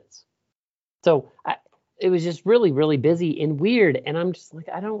happens. So it was just really, really busy and weird, and I'm just like,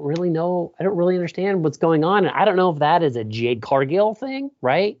 I don't really know. I don't really understand what's going on, and I don't know if that is a Jade Cargill thing,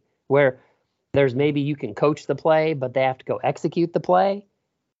 right? Where there's maybe you can coach the play, but they have to go execute the play.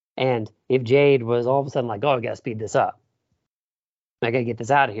 And if Jade was all of a sudden like, oh, I got to speed this up. I got to get this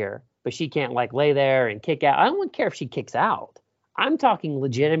out of here. But she can't like lay there and kick out. I don't care if she kicks out. I'm talking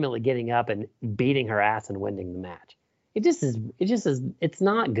legitimately getting up and beating her ass and winning the match. It's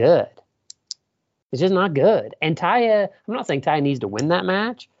not good. It's just not good. And Taya, I'm not saying Taya needs to win that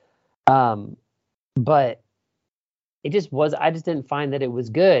match. But it just was, I just didn't find that it was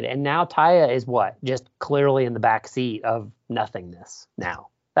good. And now Taya is what? Just clearly in the back seat of nothingness now.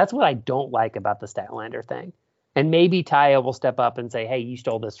 That's what I don't like about the Statlander thing. And maybe Taya will step up and say, hey, you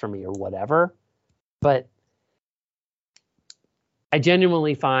stole this from me or whatever. But I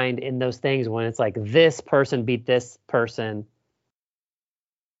genuinely find in those things when it's like this person beat this person,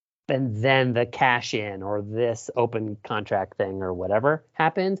 and then the cash in or this open contract thing or whatever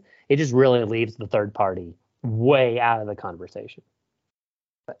happens, it just really leaves the third party way out of the conversation.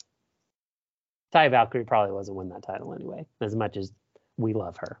 But Taya Valkyrie probably wasn't win that title anyway, as much as we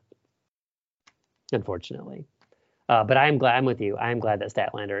love her, unfortunately. But I'm with you. I'm glad that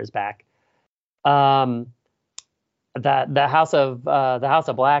Statlander is back. The House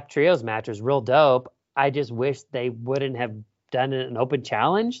of Black trios match was real dope. I just wish they wouldn't have done an open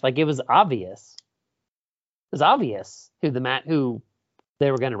challenge. Like it was obvious. It was obvious who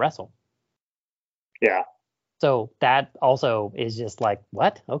they were going to wrestle. Yeah. So that also is just like,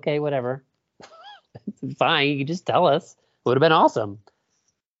 what? Okay, whatever. Fine, you can just tell us. It would have been awesome.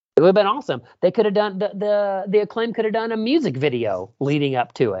 It would have been awesome. They could have done the Acclaim could have done a music video leading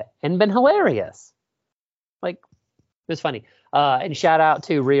up to it and been hilarious. Like it was funny. And shout out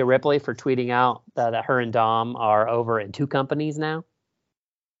to Rhea Ripley for tweeting out that her and Dom are over in 2 companies now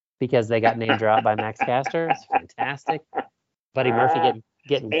because they got name dropped by Max Caster. It's fantastic. Buddy Murphy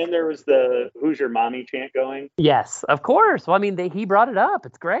getting. And there was the "Who's Your Mommy" chant going. Yes, of course. Well, I mean, he brought it up.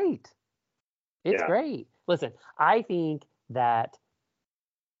 It's great. It's great. Listen, I think that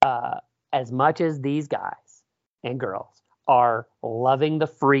as much as these guys and girls are loving the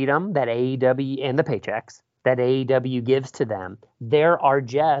freedom that AEW and the paychecks that AEW gives to them, there are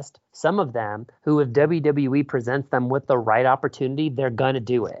just some of them who, if WWE presents them with the right opportunity, they're going to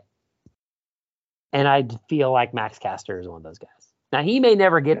do it. And I feel like Max Caster is one of those guys. Now, he may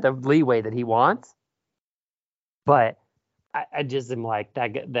never get the leeway that he wants, but I just am like,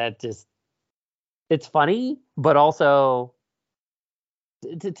 that just, it's funny, but also,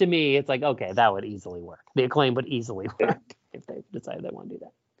 to me, it's like, okay, that would easily work. The Acclaim would easily work if they decided they want to do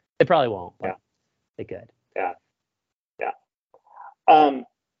that. They probably won't, but they could. Yeah.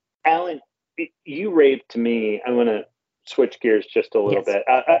 Alan, you raved to me. I want to switch gears just a little bit.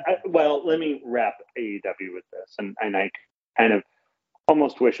 Well, let me wrap AEW with this, and I kind of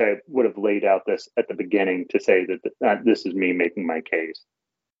almost wish I would have laid out this at the beginning to say that this is me making my case.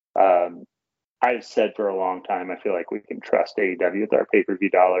 I've said for a long time, I feel like we can trust AEW with our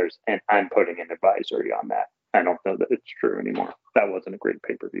pay-per-view dollars, and I'm putting an advisory on that. I don't know that it's true anymore. That wasn't a great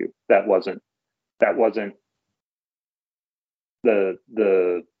pay-per-view. That wasn't the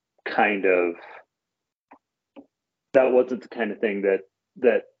kind of thing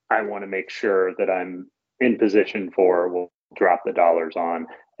that I want to make sure that I'm in position for, will drop the dollars on,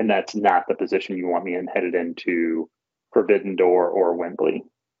 and that's not the position you want me in headed into Forbidden Door or Wembley.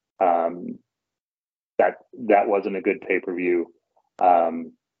 That wasn't a good pay-per-view.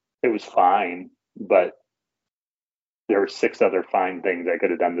 It was fine, but there were 6 other fine things I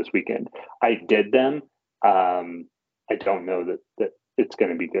could have done this weekend. I did them. I don't know that it's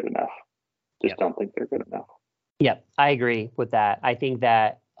going to be good enough. Just don't think they're good enough. Yep, I agree with that. I think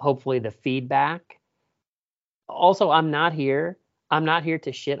that hopefully the feedback. Also, I'm not here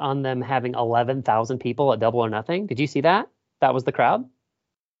to shit on them having 11,000 people at Double or Nothing. Did you see that? That was the crowd.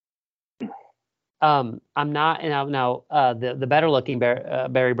 I'm not, and now the better looking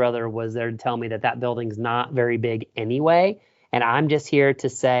Barry brother was there to tell me that building's not very big anyway, and I'm just here to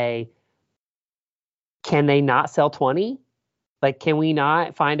say, can they not sell 20? Like, can we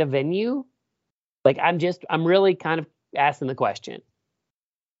not find a venue? Like, I'm really kind of asking the question,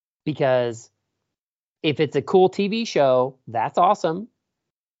 because if it's a cool TV show, that's awesome.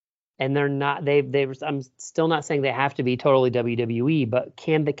 And they're not, I'm still not saying they have to be totally WWE, but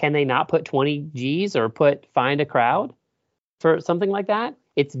can they not put 20 G's or find a crowd for something like that?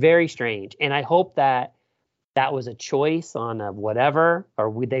 It's very strange. And I hope that was a choice on a whatever,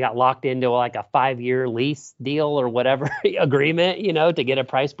 or they got locked into like a 5-year lease deal or whatever agreement, to get a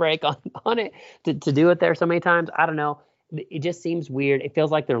price break on it, to do it there so many times. I don't know. It just seems weird. It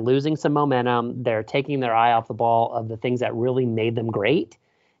feels like they're losing some momentum. They're taking their eye off the ball of the things that really made them great.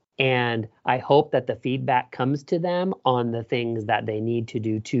 And I hope that the feedback comes to them on the things that they need to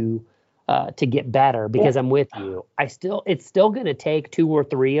do to get better, because I'm with you. It's still going to take 2 or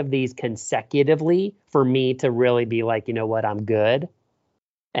 3 of these consecutively for me to really be like, you know what, I'm good,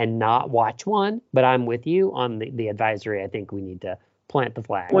 and not watch one. But I'm with you on the advisory. I think we need to plant the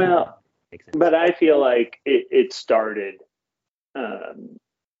flag. Well, but I feel like it started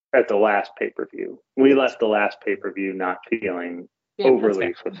at the last pay-per-view. We left the last pay-per-view not feeling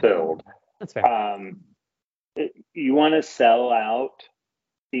overly fulfilled. That's fair. You want to sell out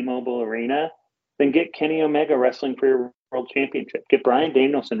T-Mobile Arena, then get Kenny Omega wrestling for your world championship. Get Bryan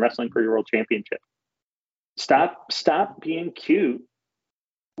Danielson wrestling for your world championship. Stop being cute.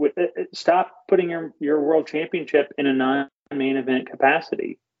 Stop putting your world championship in a non-main event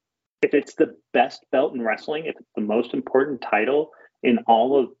capacity. If it's the best belt in wrestling, if it's the most important title in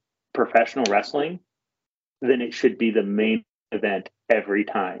all of professional wrestling, then it should be the main event every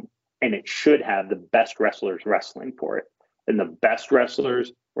time. And it should have the best wrestlers wrestling for it. And the best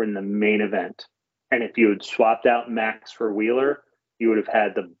wrestlers were in the main event. And if you had swapped out Max for Wheeler, you would have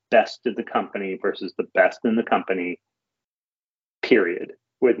had the best of the company versus the best in the company, period,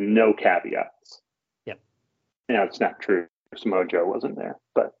 with no caveats. Yep. Now, it's not true. Samoa Joe wasn't there,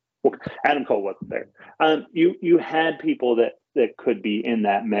 but Adam Cole wasn't there. You had people that could be in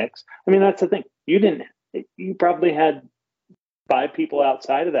that mix. I mean, that's the thing. You probably had 5 people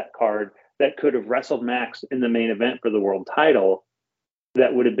outside of that card that could have wrestled Max in the main event for the world title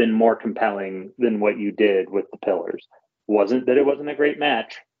that would have been more compelling than what you did with the Pillars. Wasn't that it wasn't a great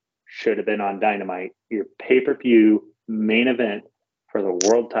match. Should have been on Dynamite. Your pay-per-view main event for the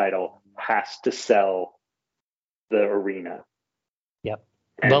world title has to sell the arena. Yep.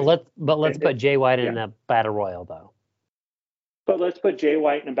 But let's put Jay White in a battle royal, though. But let's put Jay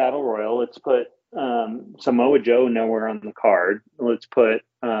White in a battle royal. Let's put Samoa Joe nowhere on the card. Let's put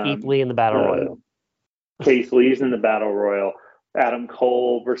Keith Lee in the battle royal. Keith Lee's in the battle royal. Adam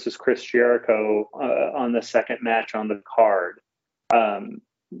Cole versus Chris Jericho on the second match on the card.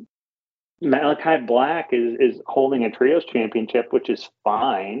 Malachi Black is holding a trios championship, which is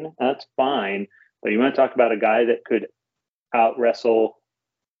fine. That's fine. But you want to talk about a guy that could out wrestle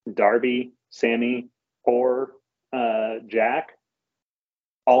Darby, Sammy, or Jack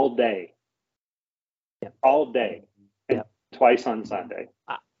all day. Yep. All day. And twice on Sunday.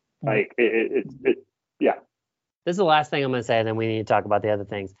 Like yeah. This is the last thing I'm going to say, and then we need to talk about the other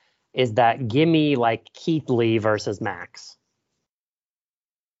things, is that give me like Keith Lee versus Max.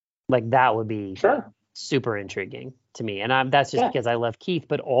 Like, that would be super intriguing to me. And that's just because I love Keith,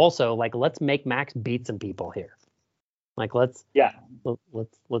 but also like, let's make Max beat some people here. Like, let's do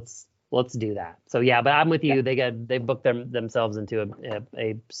that. So yeah, but I'm with you. They booked themselves into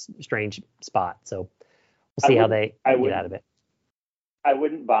a strange spot. So we'll see how they get out of it. I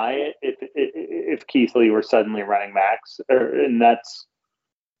wouldn't buy it if Keith Lee were suddenly running Max, and that's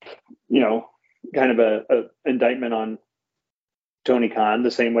kind of a indictment on Tony Khan,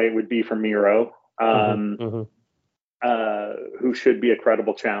 the same way it would be for Miro, who should be a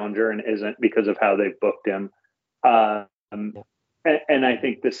credible challenger and isn't because of how they've booked him. And I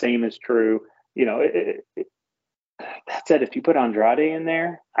think the same is true. That said, if you put Andrade in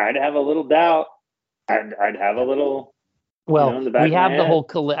there, I'd have a little doubt. I'd have a little. Well, we have the whole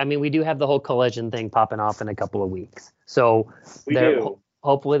we do have the whole collision thing popping off in a couple of weeks. So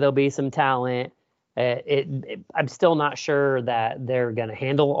hopefully there'll be some talent. I'm still not sure that they're going to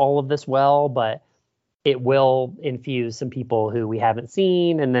handle all of this well, but it will infuse some people who we haven't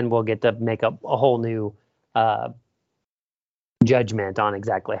seen, and then we'll get to make up a whole new judgment on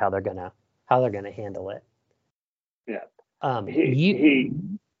exactly how they're gonna handle it. Yeah.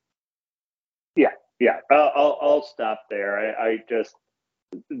 I'll stop there. I just,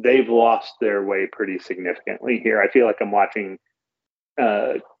 they've lost their way pretty significantly here. I feel like I'm watching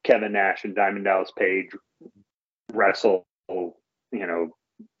Kevin Nash and Diamond Dallas Page wrestle,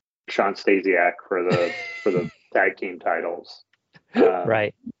 Sean Stasiak for the tag team titles,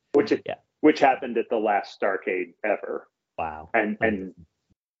 right? Which happened at the last Starrcade ever. Wow. And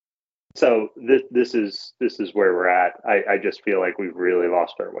so this is where we're at. I just feel like we've really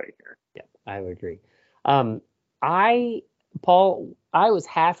lost our way here. Yeah, I would agree. Paul, I was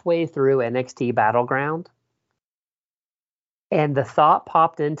halfway through NXT Battleground, and the thought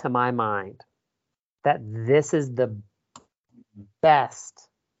popped into my mind that this is the best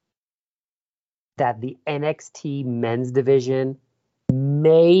that the NXT men's division,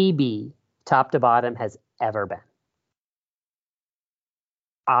 maybe top to bottom, has ever been.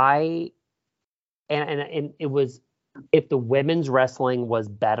 And it was, if the women's wrestling was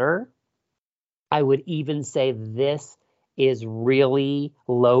better, I would even say this is really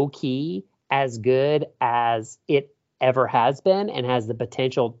low key as good as it ever has been, and has the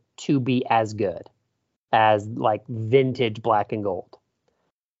potential to be as good as like vintage black and gold.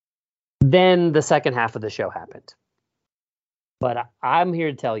 Then the second half of the show happened. But I'm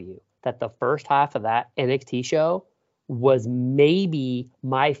here to tell you that the first half of that NXT show was maybe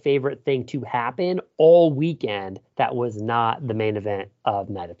my favorite thing to happen all weekend that was not the main event of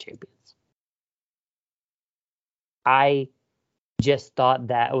Night of Champions. I just thought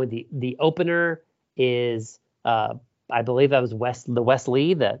that the opener is, I believe that was Wes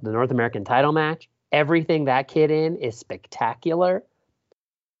Lee, the North American title match. Everything that kid in is spectacular.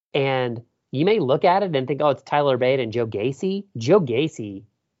 And you may look at it and think, oh, it's Tyler Bate and Joe Gacy. Joe Gacy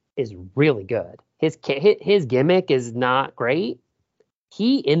is really good. His gimmick is not great.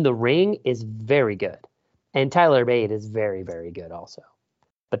 He in the ring is very good. And Tyler Bate is very, very good also.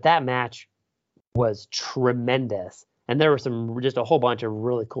 But that match was tremendous. And there was just a whole bunch of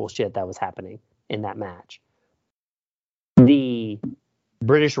really cool shit that was happening in that match. The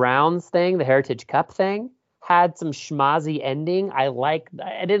British Rounds thing, the Heritage Cup thing, had some schmozzy ending. I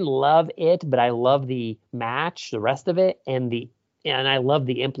didn't love it, but I love the match, the rest of it, and I love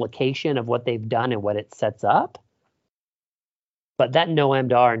the implication of what they've done and what it sets up. But that Noam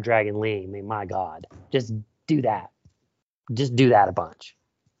Dar and Dragon Lee, I mean, my God, just do that. Just do that a bunch.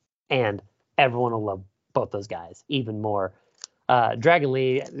 And everyone will love both those guys even more. Dragon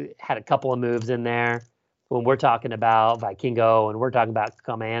Lee had a couple of moves in there. When we're talking about Vikingo and we're talking about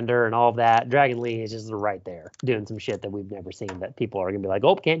Commander and all of that, Dragon Lee is just right there doing some shit that we've never seen, that people are going to be like,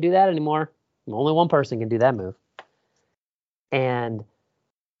 oh, can't do that anymore. Only one person can do that move. And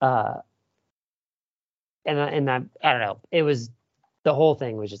I don't know. It was, the whole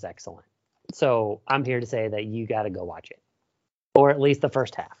thing was just excellent. So I'm here to say that you got to go watch it, or at least the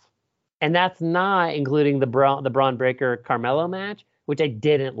first half. And that's not including the Braun Breaker Carmelo match, which I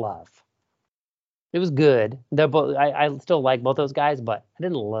didn't love. It was good. They're both, I still like both those guys, but I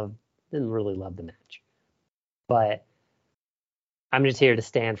didn't really love the match. But I'm just here to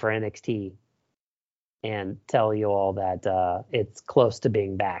stand for NXT and tell you all that it's close to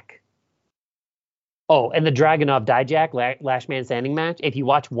being back. Oh, and the Dragunov Dijak Last Man Standing match. If you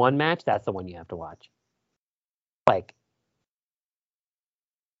watch one match, that's the one you have to watch. Like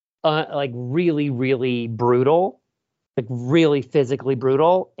really, really brutal, like really physically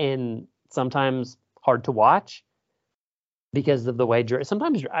brutal, and sometimes hard to watch because of the way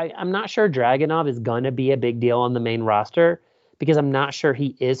sometimes I'm not sure Dragunov is going to be a big deal on the main roster, because I'm not sure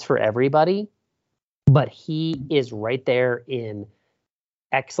he is for everybody, but he is right there in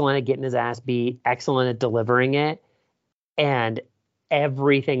excellent at getting his ass beat, excellent at delivering it, and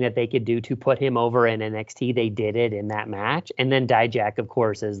everything that they could do to put him over in NXT, they did it in that match. And then Dijak, of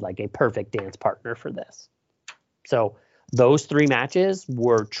course, is like a perfect dance partner for this. So those three matches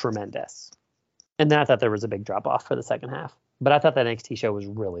were tremendous. And then I thought there was a big drop off for the second half. But I thought that NXT show was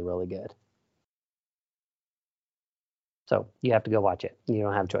really, really good. So you have to go watch it. You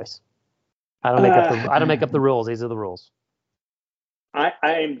don't have a choice. I don't make up the rules. These are the rules. I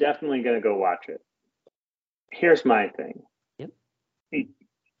am definitely going to go watch it. Here's my thing. Yep.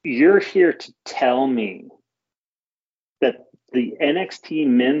 You're here to tell me that the NXT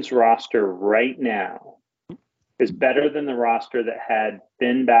men's roster right now is better than the roster that had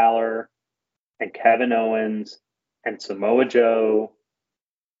Finn Balor and Kevin Owens and Samoa Joe.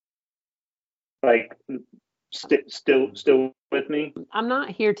 Like, still with me? I'm not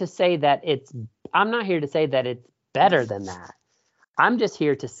here to say that it's better than that. I'm just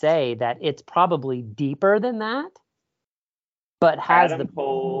here to say that it's probably deeper than that, but has Adam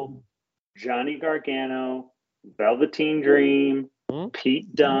Cole, Johnny Gargano, Velveteen Dream,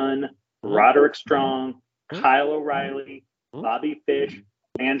 Pete Dunne, Roderick Strong, Kyle O'Reilly, Bobby Fish,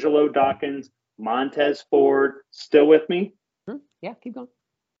 Angelo Dawkins, Montez Ford. Still with me? Yeah, keep going.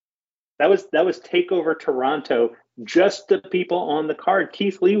 That was Takeover Toronto. Just the people on the card.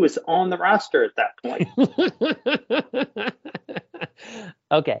 Keith Lee was on the roster at that point.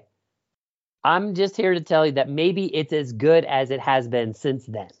 Okay. I'm just here to tell you that maybe it's as good as it has been since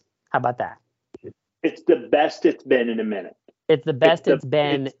then. How about that? It's the best it's been in a minute. It's the best it's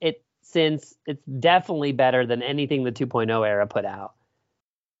been since. It's definitely better than anything the 2.0 era put out.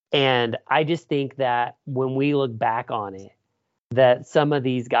 And I just think that when we look back on it, that some of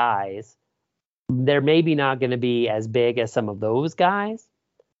these guys, they're maybe not going to be as big as some of those guys,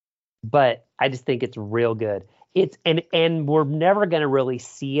 but I just think it's real good. It's and we're never going to really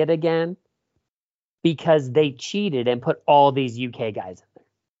see it again because they cheated and put all these UK guys in there,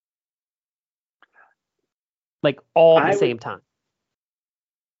 like all at the same time.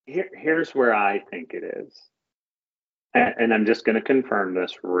 Here's where I think it is, and I'm just going to confirm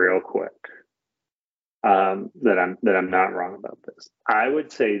this real quick. That I'm not wrong about this. I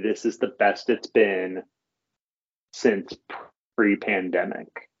would say this is the best it's been since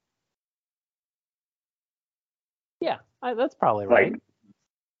pre-pandemic. Yeah, that's probably right.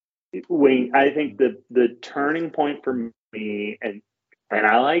 When I think the turning point for me, and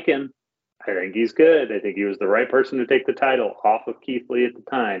I like him. I think he's good. I think he was the right person to take the title off of Keith Lee at the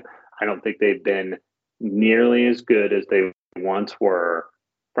time. I don't think they've been nearly as good as they once were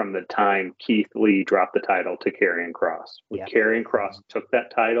from the time Keith Lee dropped the title to Karrion Kross. When Karrion Kross took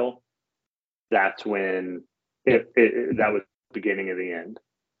that title, that's when that was the beginning of the end.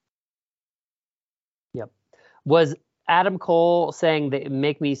 Yep. Was Adam Cole saying they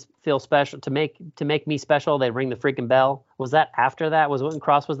make me feel special to make me special? They ring the freaking bell. Was that after that? Was when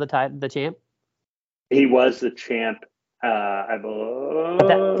Kross was the champ? He was the champ. I believe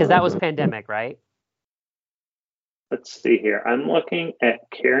because that was pandemic, right? Let's see here. I'm looking at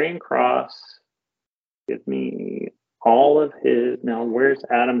Karrion Kross. Give me all of his. Now, where's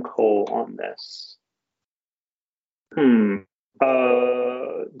Adam Cole on this?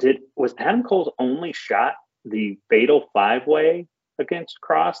 Was Adam Cole's only shot the fatal 5-way against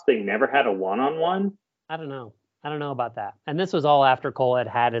Kross? They never had a one-on-one? I don't know about that. And this was all after Cole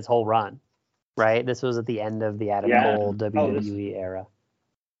had his whole run, right? This was at the end of the Adam Cole WWE era.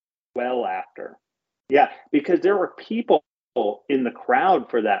 Well after. Yeah, because there were people in the crowd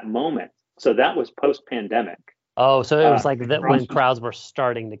for that moment. So that was post-pandemic. Oh, so it was like that when crowds were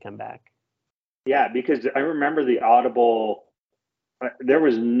starting to come back. Yeah, because I remember the audible. There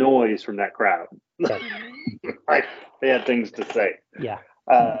was noise from that crowd. Like they had things to say. Yeah.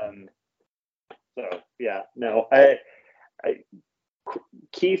 So yeah, no.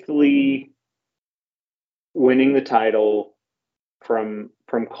 Keith Lee winning the title from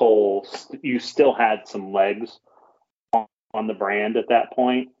Cole, you still had some legs on the brand at that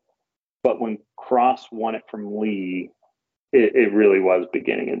point. But when Kross won it from Lee, it really was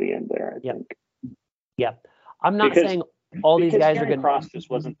beginning of the end there, I think. Yeah. I'm not saying all these guys are going to... Kross just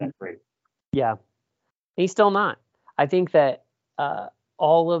wasn't that great. Yeah. He's still not. I think that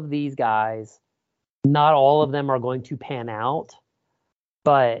all of these guys, not all of them are going to pan out,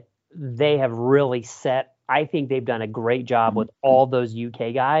 but they have really set... I think they've done a great job with all those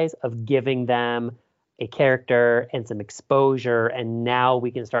UK guys of giving them a character and some exposure, and now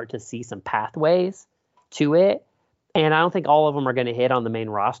we can start to see some pathways to it. And I don't think all of them are going to hit on the main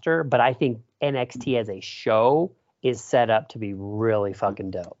roster, but I think NXT as a show is set up to be really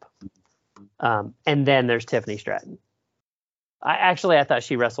fucking dope. And then there's Tiffany Stratton. I thought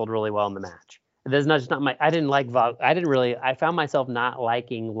she wrestled really well in the match. There's not my. I found myself not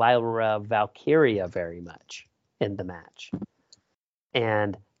liking Lyra Valkyria very much in the match,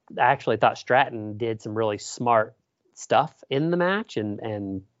 and I actually thought Stratton did some really smart stuff in the match,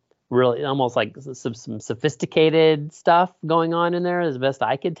 and really almost like some sophisticated stuff going on in there, as best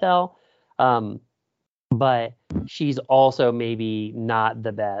I could tell. But she's also maybe not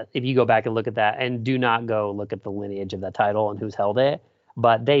the best. If you go back and look at that, and do not go look at the lineage of that title and who's held it.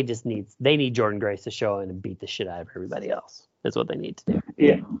 But they need Jordynne Grace to show in and beat the shit out of everybody else. That's what they need to do.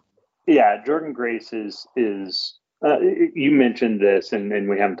 Yeah. Jordynne Grace is you mentioned this, and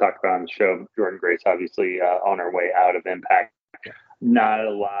we haven't talked about on the show. Jordynne Grace, obviously, on her way out of Impact. Not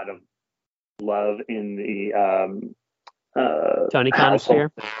a lot of love in the Tony Khan sphere.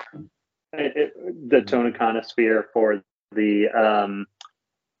 The Tony Khan sphere for the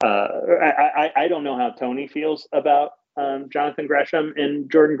I don't know how Tony feels about Jonathan Gresham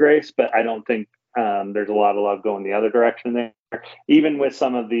and Jordynne Grace, but I don't think there's a lot of love going the other direction there. Even with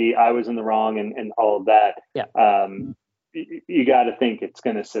some of the I was in the wrong and all of that, you got to think it's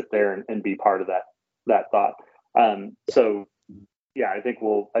going to sit there and be part of that thought. So Yeah, I think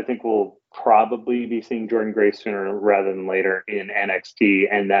we'll probably be seeing Jordan Grace sooner rather than later in NXT,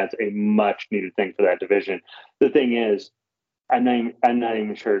 and that's a much needed thing for that division. The thing is, I'm not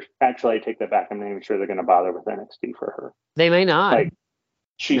even sure. Actually, I take that back. I'm not even sure they're going to bother with NXT for her. They may not. Like, I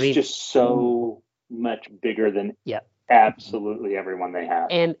she's mean, just so much bigger than yeah. absolutely everyone they have.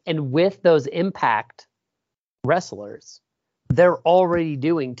 And with those Impact wrestlers, they're already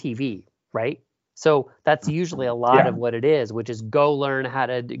doing TV, right? So that's usually a lot of what it is, which is go learn how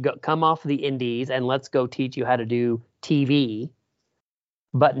to come off the indies and let's go teach you how to do TV.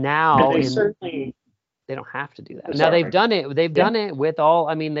 But now certainly they don't have to do that. Now they've done it. They've done it with all.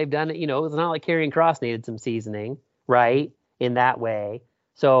 I mean, they've done it. You know, it's not like Karrion Kross needed some seasoning, right? In that way.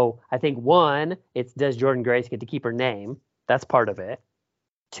 So I think one, it's does Jordan Grace get to keep her name? That's part of it.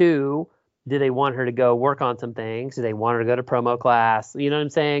 Two, do they want her to go work on some things? Do they want her to go to promo class? You know what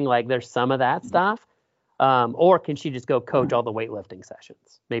I'm saying? Like there's some of that stuff. Or can she just go coach all the weightlifting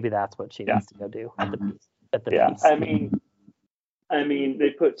sessions? Maybe that's what she needs to go do at the piece. I mean,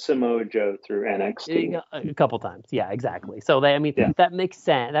 they put Samoa Joe through NXT a couple times. Yeah, exactly. So that makes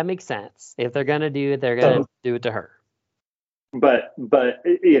sense. That makes sense. If they're gonna do it, they're gonna do it to her. But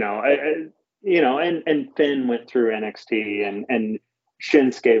and Finn went through NXT and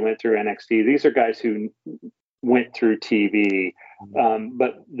Shinsuke went through NXT. These are guys who went through TV,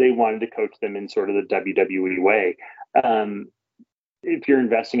 but they wanted to coach them in sort of the WWE way. If you're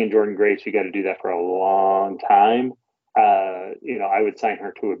investing in Jordan Grace, you got to do that for a long time. I would sign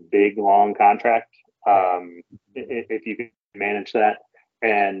her to a big, long contract if you can manage that.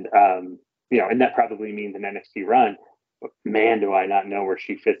 And, and that probably means an NXT run. But man, do I not know where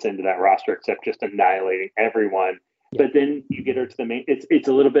she fits into that roster except just annihilating everyone. Yeah. But then you get her to the main. It's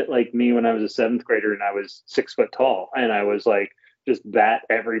a little bit like me when I was a seventh grader and I was 6 foot tall and I was like just bat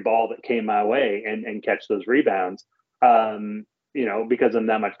every ball that came my way and catch those rebounds. Because I'm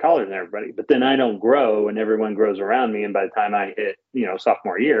that much taller than everybody. But then I don't grow and everyone grows around me. And by the time I hit,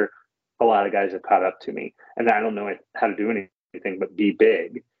 sophomore year, a lot of guys have caught up to me. And I don't know how to do anything but be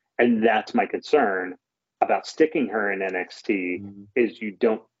big. And that's my concern about sticking her in NXT is you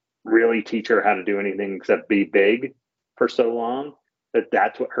don't really teach her how to do anything except be big for so long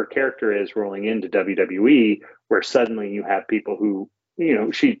that's what her character is rolling into WWE, where suddenly you have people who,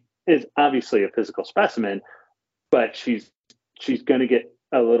 she is obviously a physical specimen, but she's going to get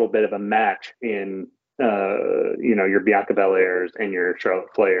a little bit of a match in, your Bianca Belairs and your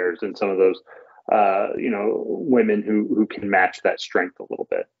Charlotte Flairs and some of those, women who can match that strength a little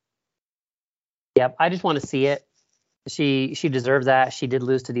bit. Yep, I just want to see it. She deserves that. She did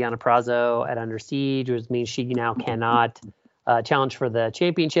lose to Deonna Purrazzo at Under Siege, which means she now cannot challenge for the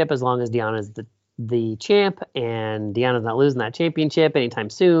championship as long as Deonna's the champ, and Deonna's not losing that championship anytime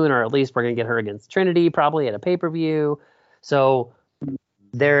soon, or at least we're going to get her against Trinity probably at a pay-per-view. So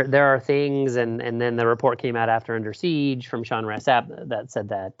there are things, and then the report came out after Under Siege from Sean Ross Sapp that said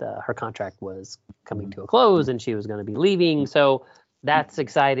that her contract was coming to a close and she was going to be leaving. So that's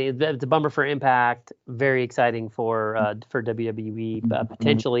exciting. It's a bummer for Impact. Very exciting for WWE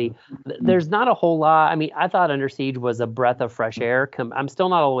potentially. There's not a whole lot. I mean, I thought Under Siege was a breath of fresh air. I'm still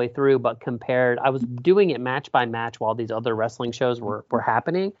not all the way through, but compared, I was doing it match by match while these other wrestling shows were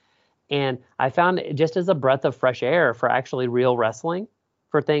happening, and I found it just as a breath of fresh air for actually real wrestling,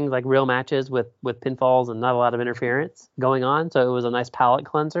 for things like real matches with pinfalls and not a lot of interference going on. So it was a nice palate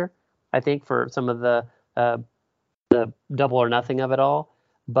cleanser, I think, for some of the double or nothing of it all.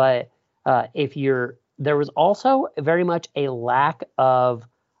 But there was also very much a lack of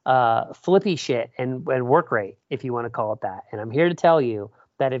flippy shit and work rate, if you want to call it that. And I'm here to tell you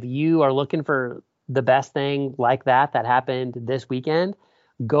that if you are looking for the best thing like that happened this weekend,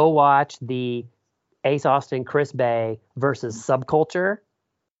 go watch the Ace Austin, Chris Bay versus Subculture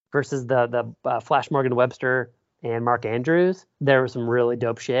versus the Flash Morgan Webster and Mark Andrews. There was some really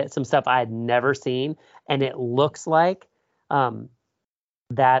dope shit, some stuff I had never seen. And it looks like that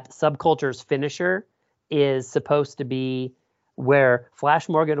Subculture's finisher is supposed to be where Flash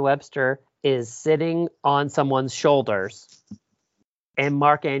Morgan Webster is sitting on someone's shoulders and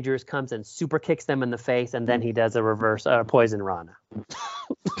Mark Andrews comes and super kicks them in the face, and then he does a reverse Poison Rana.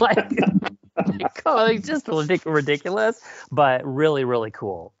 It's just ridiculous, but really, really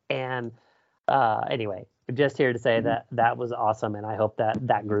cool. And anyway, just here to say that was awesome, and I hope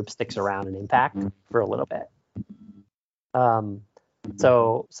that group sticks around in Impact for a little bit.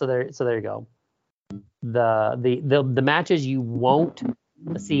 So there you go. The matches you won't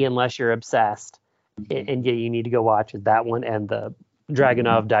see unless you're obsessed, and you need to go watch is that one and the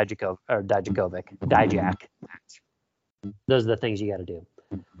Dragunov Dijakovic match. Those are the things you got to do.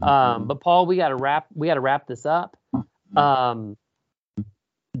 But Paul, we got to wrap this up.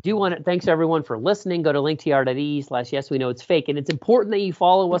 Thanks everyone for listening. Go to linktr.ee/yes we know it's fake. And it's important that you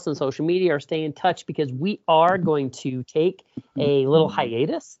follow us on social media or stay in touch, because we are going to take a little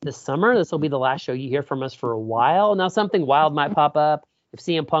hiatus this summer. This will be the last show you hear from us for a while. Now, something wild might pop up. If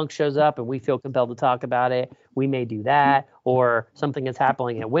CM Punk shows up and we feel compelled to talk about it, we may do that, or something is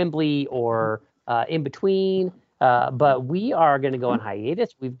happening at Wembley, or in between. But we are going to go on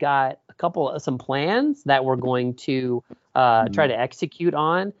hiatus. We've got some plans that we're going to try to execute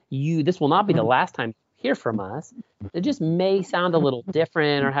on. This will not be the last time you hear from us. It just may sound a little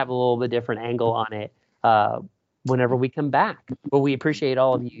different or have a little bit different angle on it whenever we come back. But we appreciate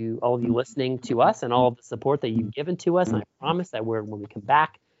all of you listening to us and all of the support that you've given to us. And I promise that when we come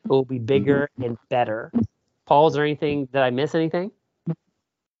back, it will be bigger and better. Paul, is there anything? Did I miss anything?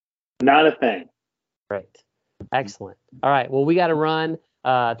 Not a thing. Great. Excellent. All right. Well, we got to run.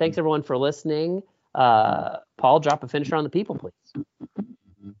 Thanks everyone for listening. Paul, drop a finisher on the people, please.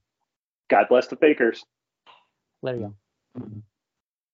 God bless the fakers. There you go.